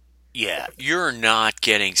 Yeah, you're not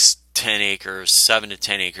getting 10 acres, 7 to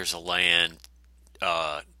 10 acres of land,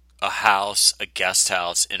 a house, a guest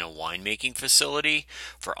house, in a winemaking facility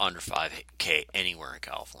for under 5K anywhere in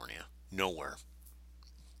California. Nowhere.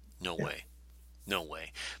 No Yeah. way. No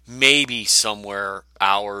way. Maybe somewhere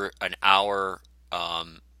an hour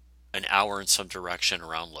in some direction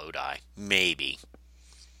around Lodi. Maybe.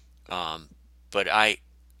 Um, but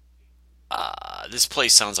this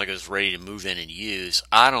place sounds like it was ready to move in and use.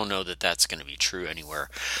 I don't know that that's going to be true anywhere.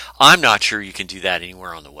 I'm not sure you can do that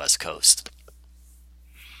anywhere on the West Coast.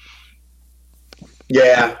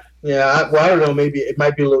 Yeah, yeah. Well, I don't know. Maybe it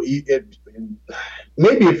might be a little.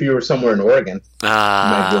 Maybe if you were somewhere in Oregon, you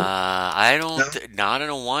might be able. I don't, No? not in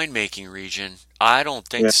a winemaking region. I don't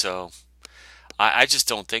think Yeah, so. I just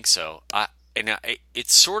don't think so.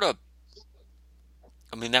 It's sort of,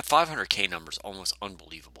 I mean, that 500K number is almost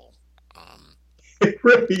unbelievable. Um, it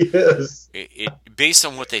really is. based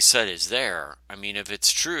on what they said is there. I mean, if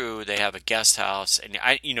it's true, they have a guest house, and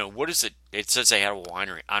what is it? It says they have a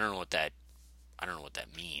winery. I don't know what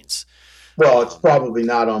that means. Well, it's Um, probably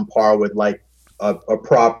not on par with like a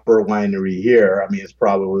proper winery here. I mean, it's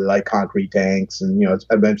probably like concrete tanks, and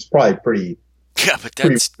I mean, it's probably yeah, but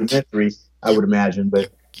pretty that's rudimentary, I would imagine.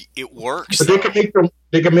 you, it works But they though. can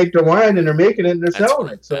make their wine, and they're making it, and they're That's selling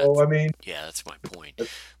what it. that. So I mean, Yeah, that's my point.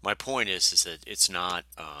 My point is that it's not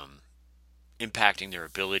impacting their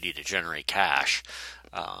ability to generate cash.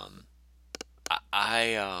 Um,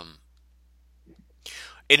 I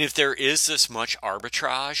and if there is this much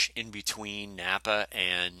arbitrage in between Napa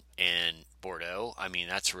and Bordeaux, I mean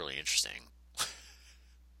that's really interesting.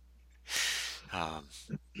 Um,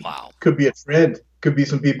 wow. could be a trend. Could be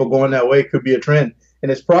some people going that way. Could be a trend,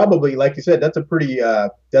 and it's probably like you said. That's a pretty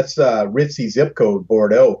that's ritzy zip code,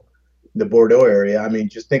 Bordeaux, the Bordeaux area. I mean,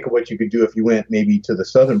 just think of what you could do if you went maybe to the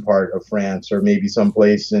southern part of France or maybe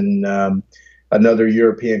someplace in another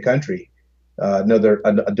European country,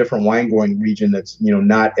 a different wine growing region that's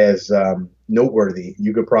not as noteworthy.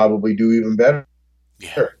 You could probably do even better.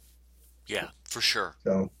 Yeah. Yeah. For sure.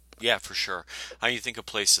 So Yeah. For sure. How do you think of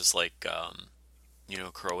places like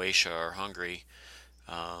Croatia or Hungary?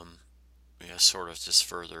 Um, sort of just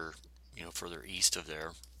further, further east of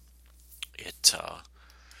there. It.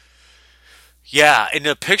 Yeah, and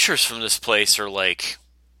the pictures from this place are like.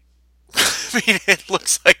 I mean, it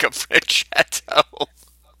looks like a French chateau.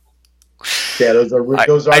 yeah, those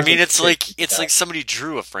I are mean, some. it's like somebody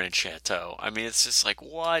drew a French chateau. I mean, it's just like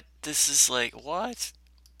what? This is like what?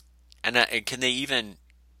 And can they even?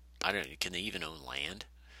 I don't know. Can they even own land?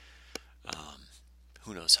 Um,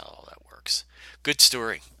 who knows how all that works? Good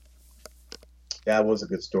story. That was a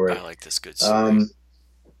good story. I like this good story. Um,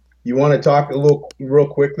 You want to talk a little, real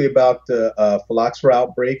quickly about the phylloxera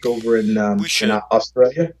outbreak over We in should.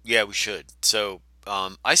 Australia? Yeah, we should. So,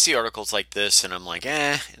 I see articles like this, and I'm like,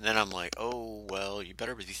 eh, and then I'm like, oh, well, you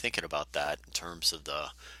better be thinking about that in terms of the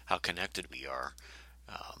how connected we are.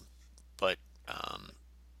 Um, but Um,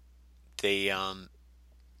 they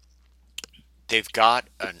they've got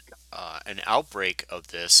an outbreak of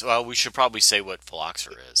this. Well, we should probably say what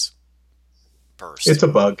phylloxera is first. It's a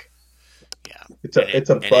bug. Yeah, It's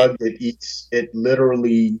a and it bug that it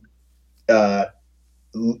literally uh,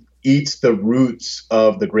 eats the roots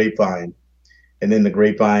of the grapevine, and then the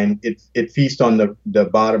grapevine it feasts on the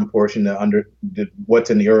bottom portion, what's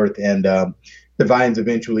in the earth, and the vines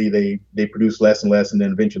eventually they produce less and less, and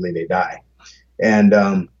then eventually they die. And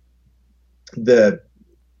the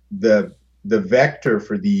the the vector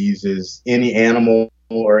for these is any animal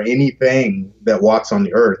or anything that walks on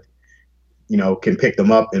the earth, can pick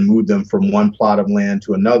them up and move them from one plot of land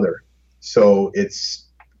to another. So it's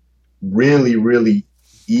really, really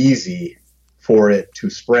easy for it to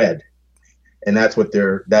spread. And that's what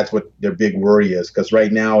their big worry is, because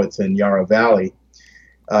right now it's in Yarra Valley,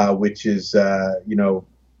 which is,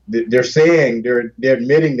 they're saying they're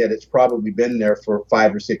admitting that it's probably been there for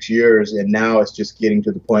 5 or 6 years, and now it's just getting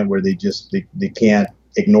to the point where they can't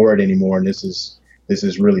ignore it anymore, and this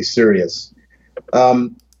is really serious.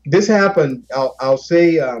 This happened. I'll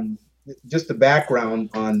say just the background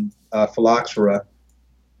on phylloxera.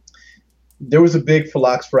 There was a big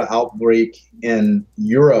phylloxera outbreak in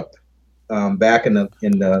Europe back in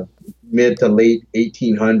the mid to late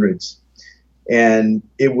 1800s, and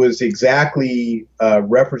it was exactly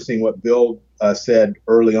referencing what Bill said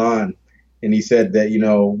early on. And he said that,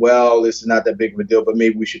 well, this is not that big of a deal, but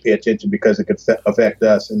maybe we should pay attention because it could affect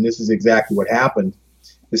us. And this is exactly what happened.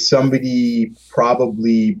 Somebody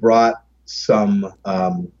probably brought some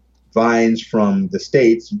vines from the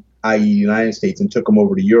States, i.e. United States, and took them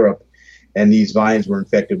over to Europe. And these vines were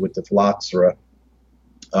infected with the phylloxera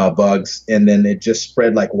bugs. And then it just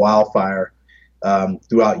spread like wildfire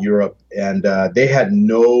throughout Europe. And they had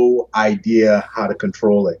no idea how to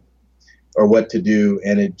control it or what to do.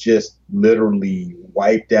 And it just literally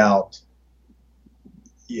wiped out.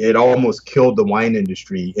 It almost killed the wine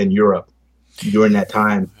industry in Europe during that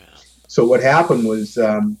time. So what happened was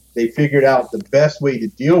they figured out the best way to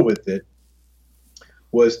deal with it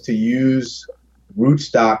was to use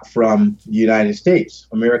rootstock from the United States,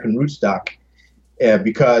 American rootstock,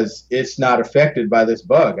 because it's not affected by this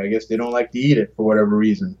bug. I guess they don't like to eat it for whatever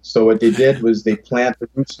reason. So what they did was they plant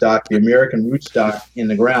the American rootstock in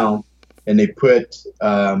the ground, and they put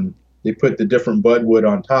the different budwood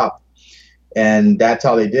on top, and that's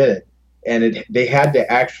how they did it. And they had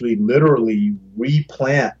to actually literally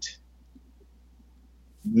replant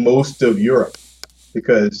most of Europe,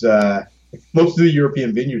 because most of the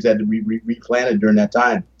European vineyards had to be replanted during that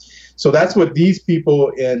time. So that's what these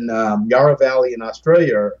people in Yarra Valley in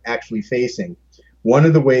Australia are actually facing. One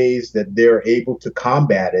of the ways that they're able to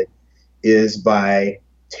combat it is by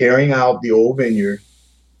tearing out the old vineyards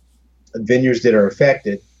that are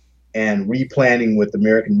affected and replanting with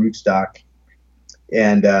American rootstock.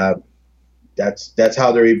 And that's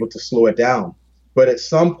how they're able to slow it down. But at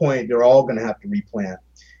some point, they're all going to have to replant.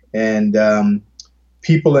 And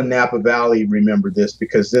people in Napa Valley remember this,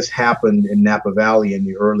 because this happened in Napa Valley in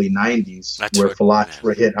the early 90s, where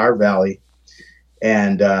phylloxera hit our valley.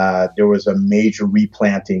 And there was a major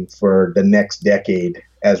replanting for the next decade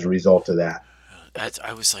as a result of that. I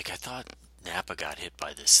thought Napa got hit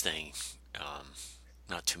by this thing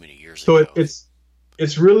not too many years ago. So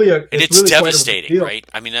it's really it's really devastating, right?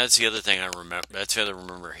 I mean, that's the other thing I remember. That's the other I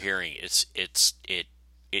remember hearing. It's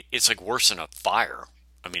like worse than a fire.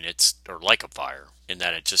 I mean, or like a fire, in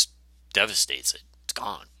that it just devastates it. It's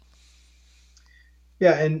gone.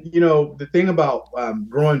 Yeah, and the thing about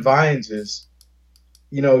growing vines is,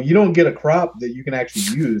 you don't get a crop that you can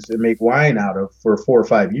actually use and make wine out of for 4 or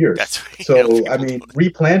 5 years. That's right. So I mean,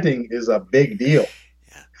 replanting is a big deal.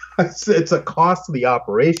 Yeah. It's a costly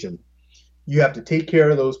operation. You have to take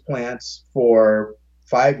care of those plants for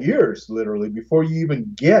 5 years, literally, before you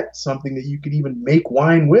even get something that you could even make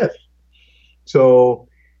wine with. So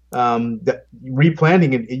the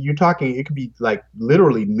replanting, and you're talking, it could be like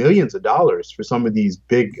literally millions of dollars for some of these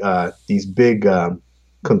big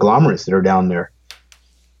conglomerates that are down there.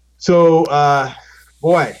 So,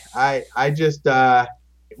 boy, I just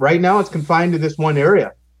right now it's confined to this one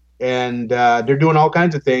area, and they're doing all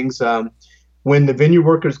kinds of things. When the vineyard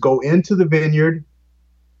workers go into the vineyard,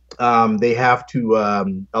 they have to.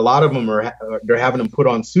 A lot of them they're having them put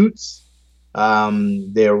on suits.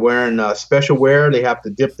 They're wearing special wear. They have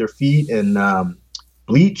to dip their feet in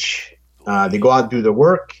bleach. They go out and do their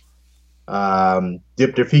work,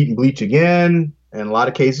 dip their feet in bleach again. In a lot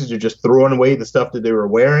of cases, they're just throwing away the stuff that they were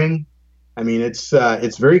wearing. I mean, it's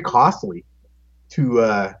very costly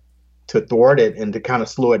to thwart it and to kind of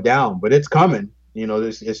slow it down. But it's coming.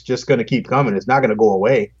 It's just going to keep coming. It's not going to go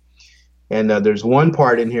away. And there's one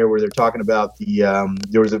part in here where they're talking about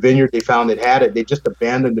there was a vineyard they found that had it. They just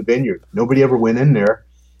abandoned the vineyard. Nobody ever went in there,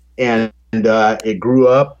 and it grew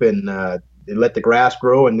up, and they let the grass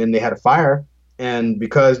grow, and then they had a fire. And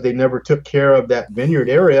because they never took care of that vineyard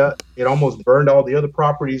area, it almost burned all the other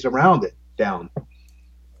properties around it down.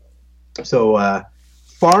 So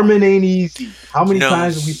farming ain't easy. How many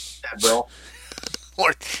times have we seen that, bro?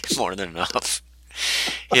 More than enough.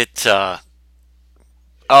 It's a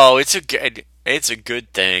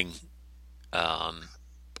good thing.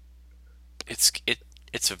 It's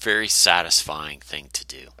a very satisfying thing to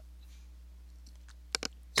do.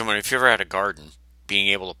 Come on, if you ever had a garden, being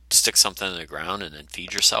able to stick something in the ground and then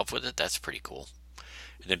feed yourself with it, that's pretty cool.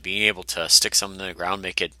 And then being able to stick something in the ground,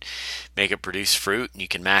 make it produce fruit, and you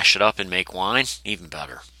can mash it up and make wine, even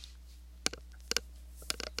better.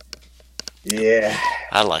 Yeah,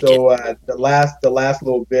 I like it. So the last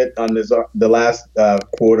little bit on this, the last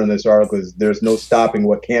quote on this article is, "There's no stopping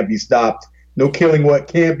what can't be stopped, no killing what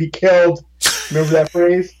can't be killed." Remember that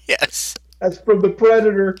phrase? Yes. That's from The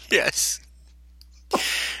Predator. Yes.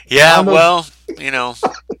 Yeah. Well,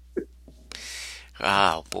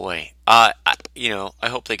 oh boy. I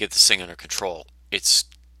hope they get this thing under control. It's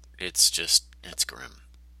grim.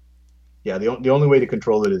 Yeah, the only way to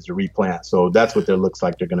control it is to replant. So that's what it looks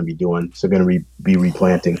like they're going to be doing. So they're going to be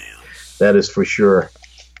replanting. That is for sure.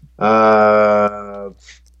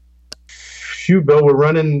 Shoot, Bill, we're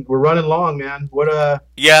running long, man.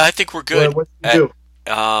 Yeah, I think we're good. What do?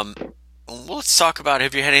 Let's talk about,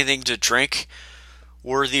 have you had anything to drink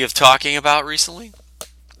worthy of talking about recently?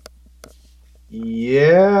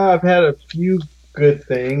 Yeah, I've had a few good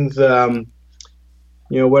things.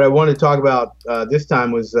 What I wanted to talk about this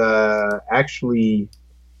time was actually,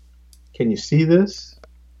 can you see this?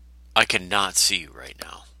 I cannot see you right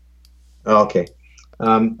now. Oh, okay.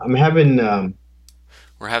 I'm having.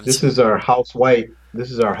 We're having. This is our house white.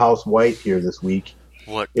 This is our house white here this week.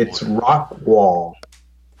 What? It's Rockwall.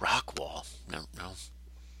 Rockwall? No.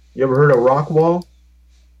 You ever heard of Rockwall?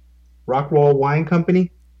 Rockwall Wine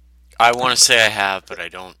Company? I want to say I have, but I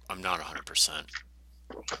don't. I'm not 100%.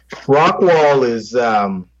 Rockwall is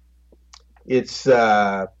it's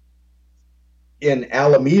in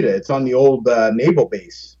Alameda. It's on the old naval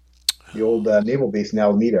base. The old naval base in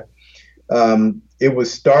Alameda. It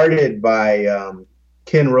was started by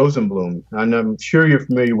Ken Rosenblum, and I'm sure you're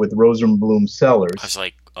familiar with Rosenblum Cellars. I was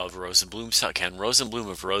like, of Rosenblum, Ken Rosenblum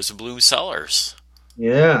of Rosenblum Cellars.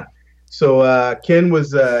 Yeah. So Ken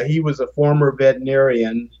was he was a former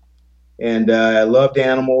veterinarian, and loved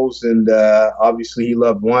animals, and obviously he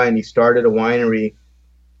loved wine. He started a winery.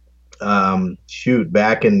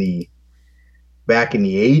 Back in the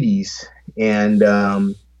 80s,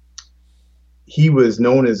 and he was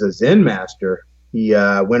known as a Zen master. He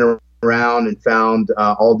went around and found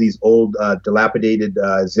all these old dilapidated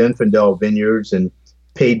Zinfandel vineyards and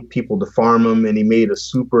paid people to farm them, and he made a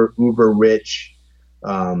super uber rich,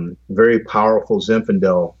 very powerful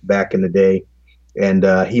Zinfandel back in the day. And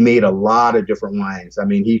he made a lot of different wines. I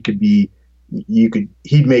mean, he'd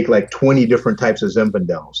make like 20 different types of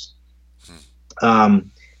Zinfandels.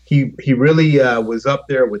 He really was up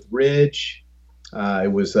there with Ridge.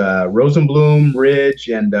 It was Rosenblum, Ridge,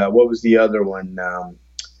 and what was the other one?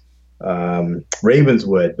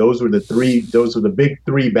 Ravenswood. Those were the big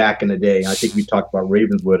three back in the day. I think we talked about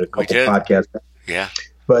Ravenswood a couple podcasts back. Yeah.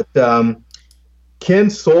 But Ken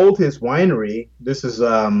sold his winery. This is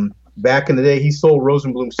back in the day. He sold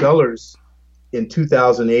Rosenblum Cellars in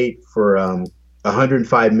 2008 for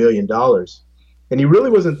 $105 million. And he really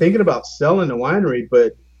wasn't thinking about selling the winery,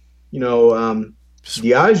 but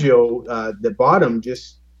Diageo that bought him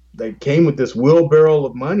just came with this wheelbarrow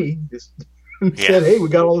of money. Said, "Hey, we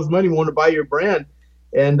got all this money. We want to buy your brand,"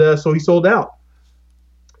 and so he sold out.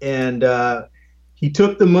 And he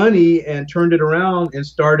took the money and turned it around and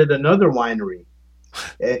started another winery.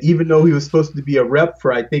 Even though he was supposed to be a rep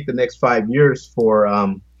for, I think, the next 5 years for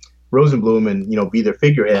Rosenblum and be their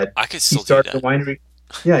figurehead, I could still he started do that. a winery.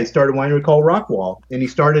 Yeah, he started a winery called Rockwall, and he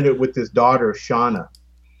started it with his daughter Shauna.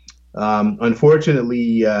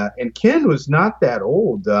 Unfortunately, and Ken was not that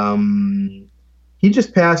old. He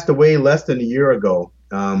just passed away less than a year ago.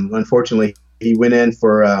 Unfortunately, he went in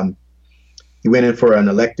for an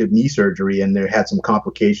elective knee surgery, and there had some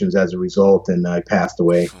complications as a result, and passed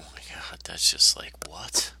away. Oh my God, that's just like,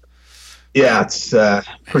 what? Yeah, it's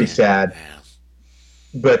pretty sad. Man.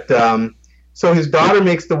 But so his daughter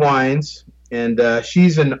makes the wines, and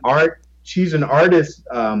she's an artist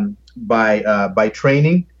by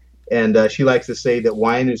training. And she likes to say that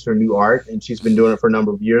wine is her new art, and she's been doing it for a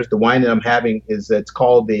number of years. The wine that I'm having it's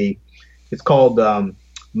called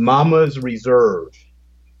Mama's Reserve,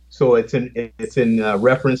 So it's in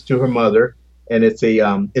reference to her mother, and it's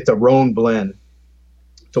a Rhone blend.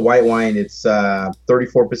 It's a white wine. It's 34%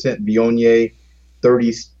 Viognier,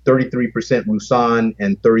 33% Roussanne,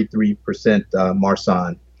 and 33%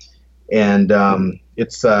 Marsanne. And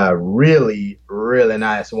it's a really really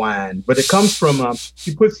nice wine. But it comes from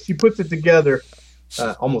she puts it together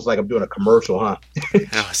almost like I'm doing a commercial, huh?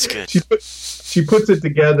 Oh, it's good. She puts it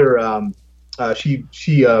together. She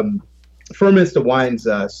ferments the wines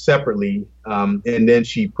separately, and then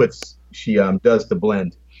she does the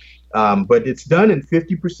blend. But it's done in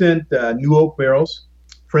 50% new oak barrels,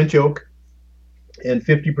 French oak, and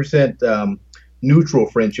 50% neutral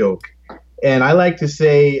French oak. And I like to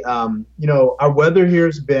say, our weather here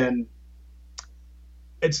it's been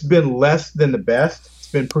less than the best.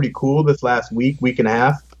 It's been pretty cool this last week and a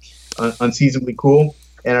half, unseasonably cool.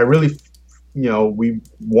 And I really, we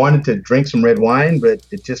wanted to drink some red wine, but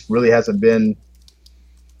it just really hasn't been.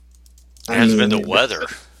 It hasn't been the weather.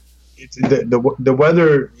 The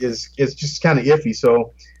weather is just kind of iffy.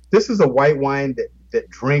 So this is a white wine that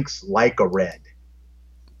drinks like a red.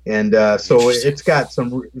 And so it's got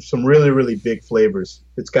some really really big flavors.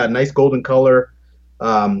 It's got nice golden color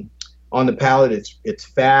on the palate. It's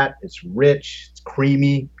fat, it's rich, it's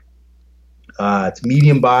creamy, it's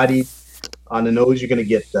medium bodied. On the nose, you're going to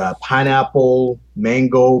get pineapple,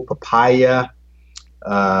 mango, papaya,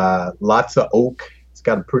 lots of oak. It's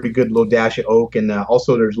got a pretty good little dash of oak, and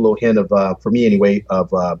also there's a little hint of, for me anyway,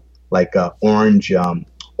 of orange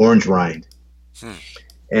rind.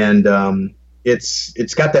 And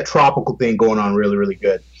it's got that tropical thing going on really, really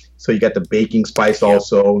good. So you got the baking spice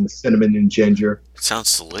also, and the cinnamon and ginger. It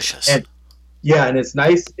sounds delicious. And yeah, and it's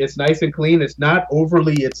nice. It's nice and clean. It's not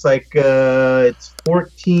overly. It's like it's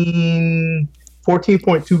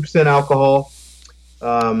 14.2% alcohol.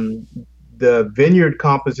 The vineyard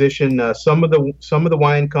composition. Some of the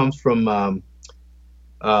wine comes from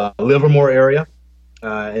Livermore area,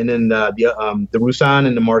 and then the Roussanne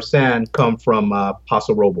and the Marsanne come from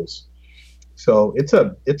Paso Robles. So it's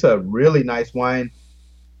a really nice wine.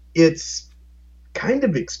 It's kind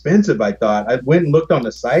of expensive, I thought. I went and looked on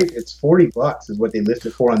the site. It's $40 is what they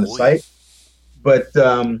listed for on the site. But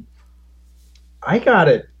I got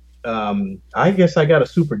it. I guess I got a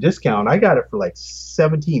super discount. I got it for like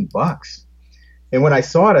 $17. And when I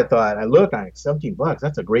saw it, I looked, I'm like, $17.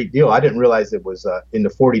 That's a great deal. I didn't realize it was in the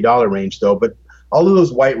 $40 range though. But all of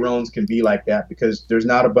those white Rhones can be like that because there's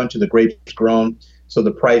not a bunch of the grapes grown, so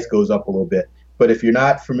the price goes up a little bit. But if you're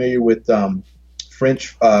not familiar with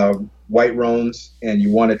French white Rhones and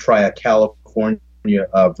you want to try a California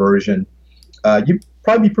version, you'd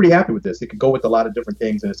probably be pretty happy with this. It could go with a lot of different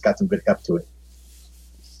things, and it's got some good heft to it.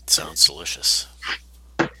 Sounds delicious.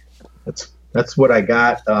 That's what I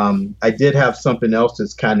got. I did have something else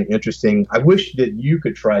that's kind of interesting. I wish that you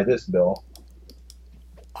could try this, Bill.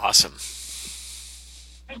 Awesome.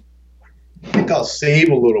 I think I'll save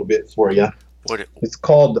a little bit for you. It's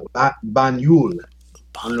called Banyul.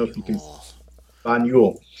 I don't know if you can.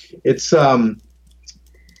 Banyul. It's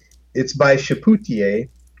by Chapoutier,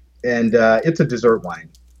 and it's a dessert wine.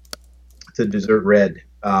 It's a dessert red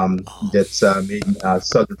that's made in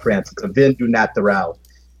southern France. It's a vin du natural,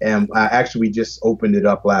 and actually we just opened it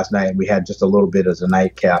up last night, and we had just a little bit as a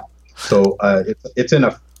nightcap. So it's in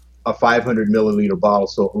a 500 milliliter bottle,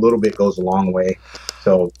 so a little bit goes a long way.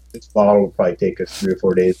 So this bottle will probably take us 3 or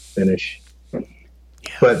 4 days to finish. Yeah.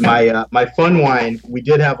 But my fun wine, we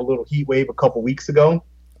did have a little heat wave a couple weeks ago.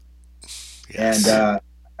 Yes. And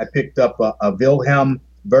I picked up a Wilhelm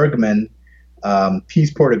Bergman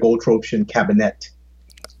Peace Porter Goldtropfen Cabinet,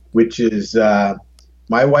 which is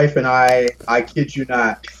my wife and I kid you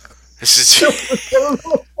not. This is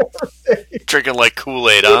drinking like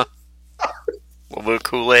Kool-Aid, huh? A little bit of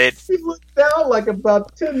Kool-Aid. We looked down like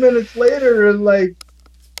about 10 minutes later and like,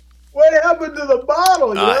 what happened to the bottle,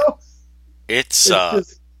 you know? It's a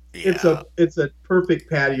perfect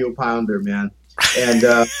patio pounder, man. And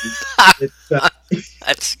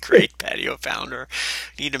that's great, patio pounder.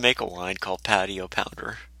 You need to make a wine called Patio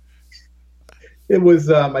Pounder. It was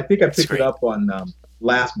I think I picked it up on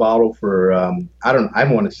last bottle for I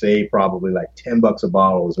want to say probably like $10 a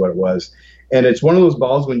bottle is what it was. And it's one of those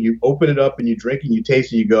bottles when you open it up and you drink and you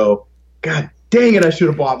taste it, you go, God dang it, I should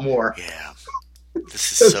have bought more. Yeah.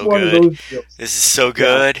 This is so good. This is so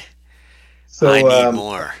good. Yeah. So I need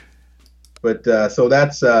more. But so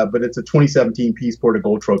that's but it's a 2017 Peace Porter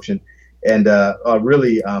Goldtropfen, and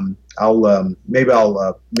really I'll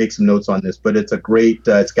make some notes on this. But it's a great.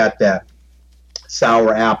 It's got that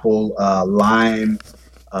sour apple, lime,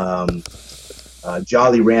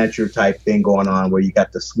 Jolly Rancher type thing going on where you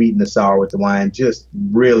got the sweet and the sour with the wine. Just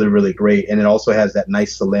really, really great. And it also has that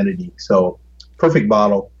nice salinity. So perfect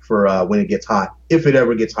bottle for when it gets hot, if it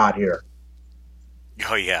ever gets hot here.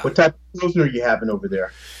 Oh yeah. What type of Pilsner are you having over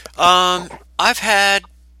there? I've had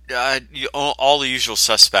all the usual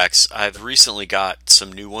suspects. I've recently got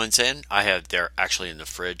some new ones in. They're actually in the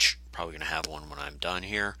fridge. Probably gonna have one when I'm done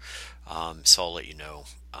here. So I'll let you know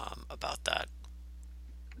about that.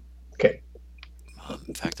 Okay.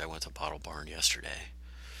 In fact, I went to Bottle Barn yesterday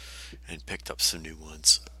and picked up some new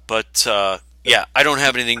ones. But yeah, I don't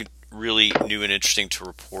have anything really new and interesting to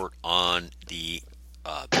report on the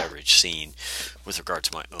beverage scene with regard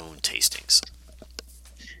to my own tastings.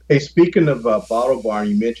 Hey, speaking of Bottle Barn,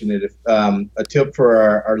 you mentioned it. If, a tip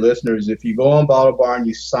for our listeners: if you go on Bottle Barn,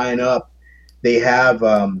 you sign up. They have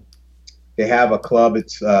a club.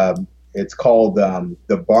 It's called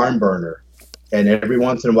the Barn Burner, and every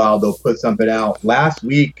once in a while they'll put something out. Last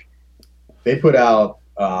week they put out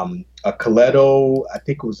a Coletto. I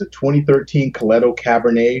think it was a 2013 Coletto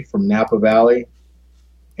Cabernet from Napa Valley,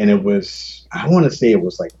 and it was, I want to say it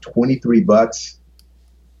was like $23.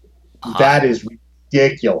 That is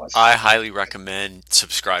ridiculous. I highly recommend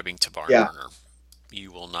subscribing to Barn Burner.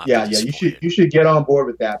 You will not. Yeah, you should get on board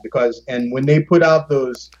with that because when they put out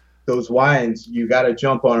those wines, you got to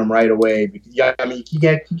jump on them right away. Because, I mean, you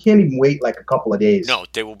can't even wait like a couple of days. No,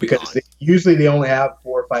 they will be because usually they only have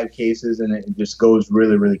 4 or 5 cases, and it just goes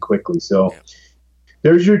really, really quickly. So,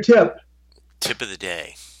 There's your tip. Tip of the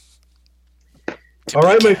day. All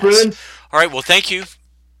right, my friend. All right. Well, thank you.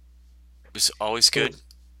 It was always good.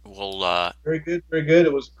 We'll very good, very good.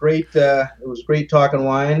 It was great. It was great talking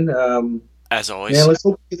wine. As always. Man, let's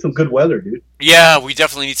hope we get some good weather, dude. Yeah, we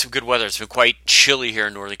definitely need some good weather. It's been quite chilly here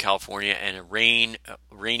in Northern California and a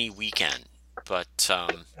rainy weekend. But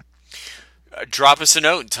drop us a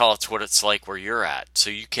note and tell us what it's like where you're at. So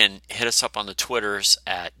you can hit us up on the Twitters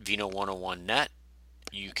at Vino101net.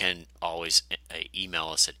 You can always email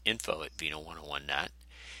us at info@Vino101net.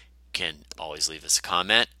 You can always leave us a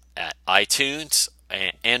comment at iTunes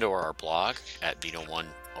and or our blog at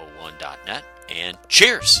Vino101.net. And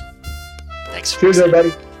cheers! Thanks for listening.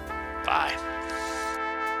 Cheers, everybody. Bye.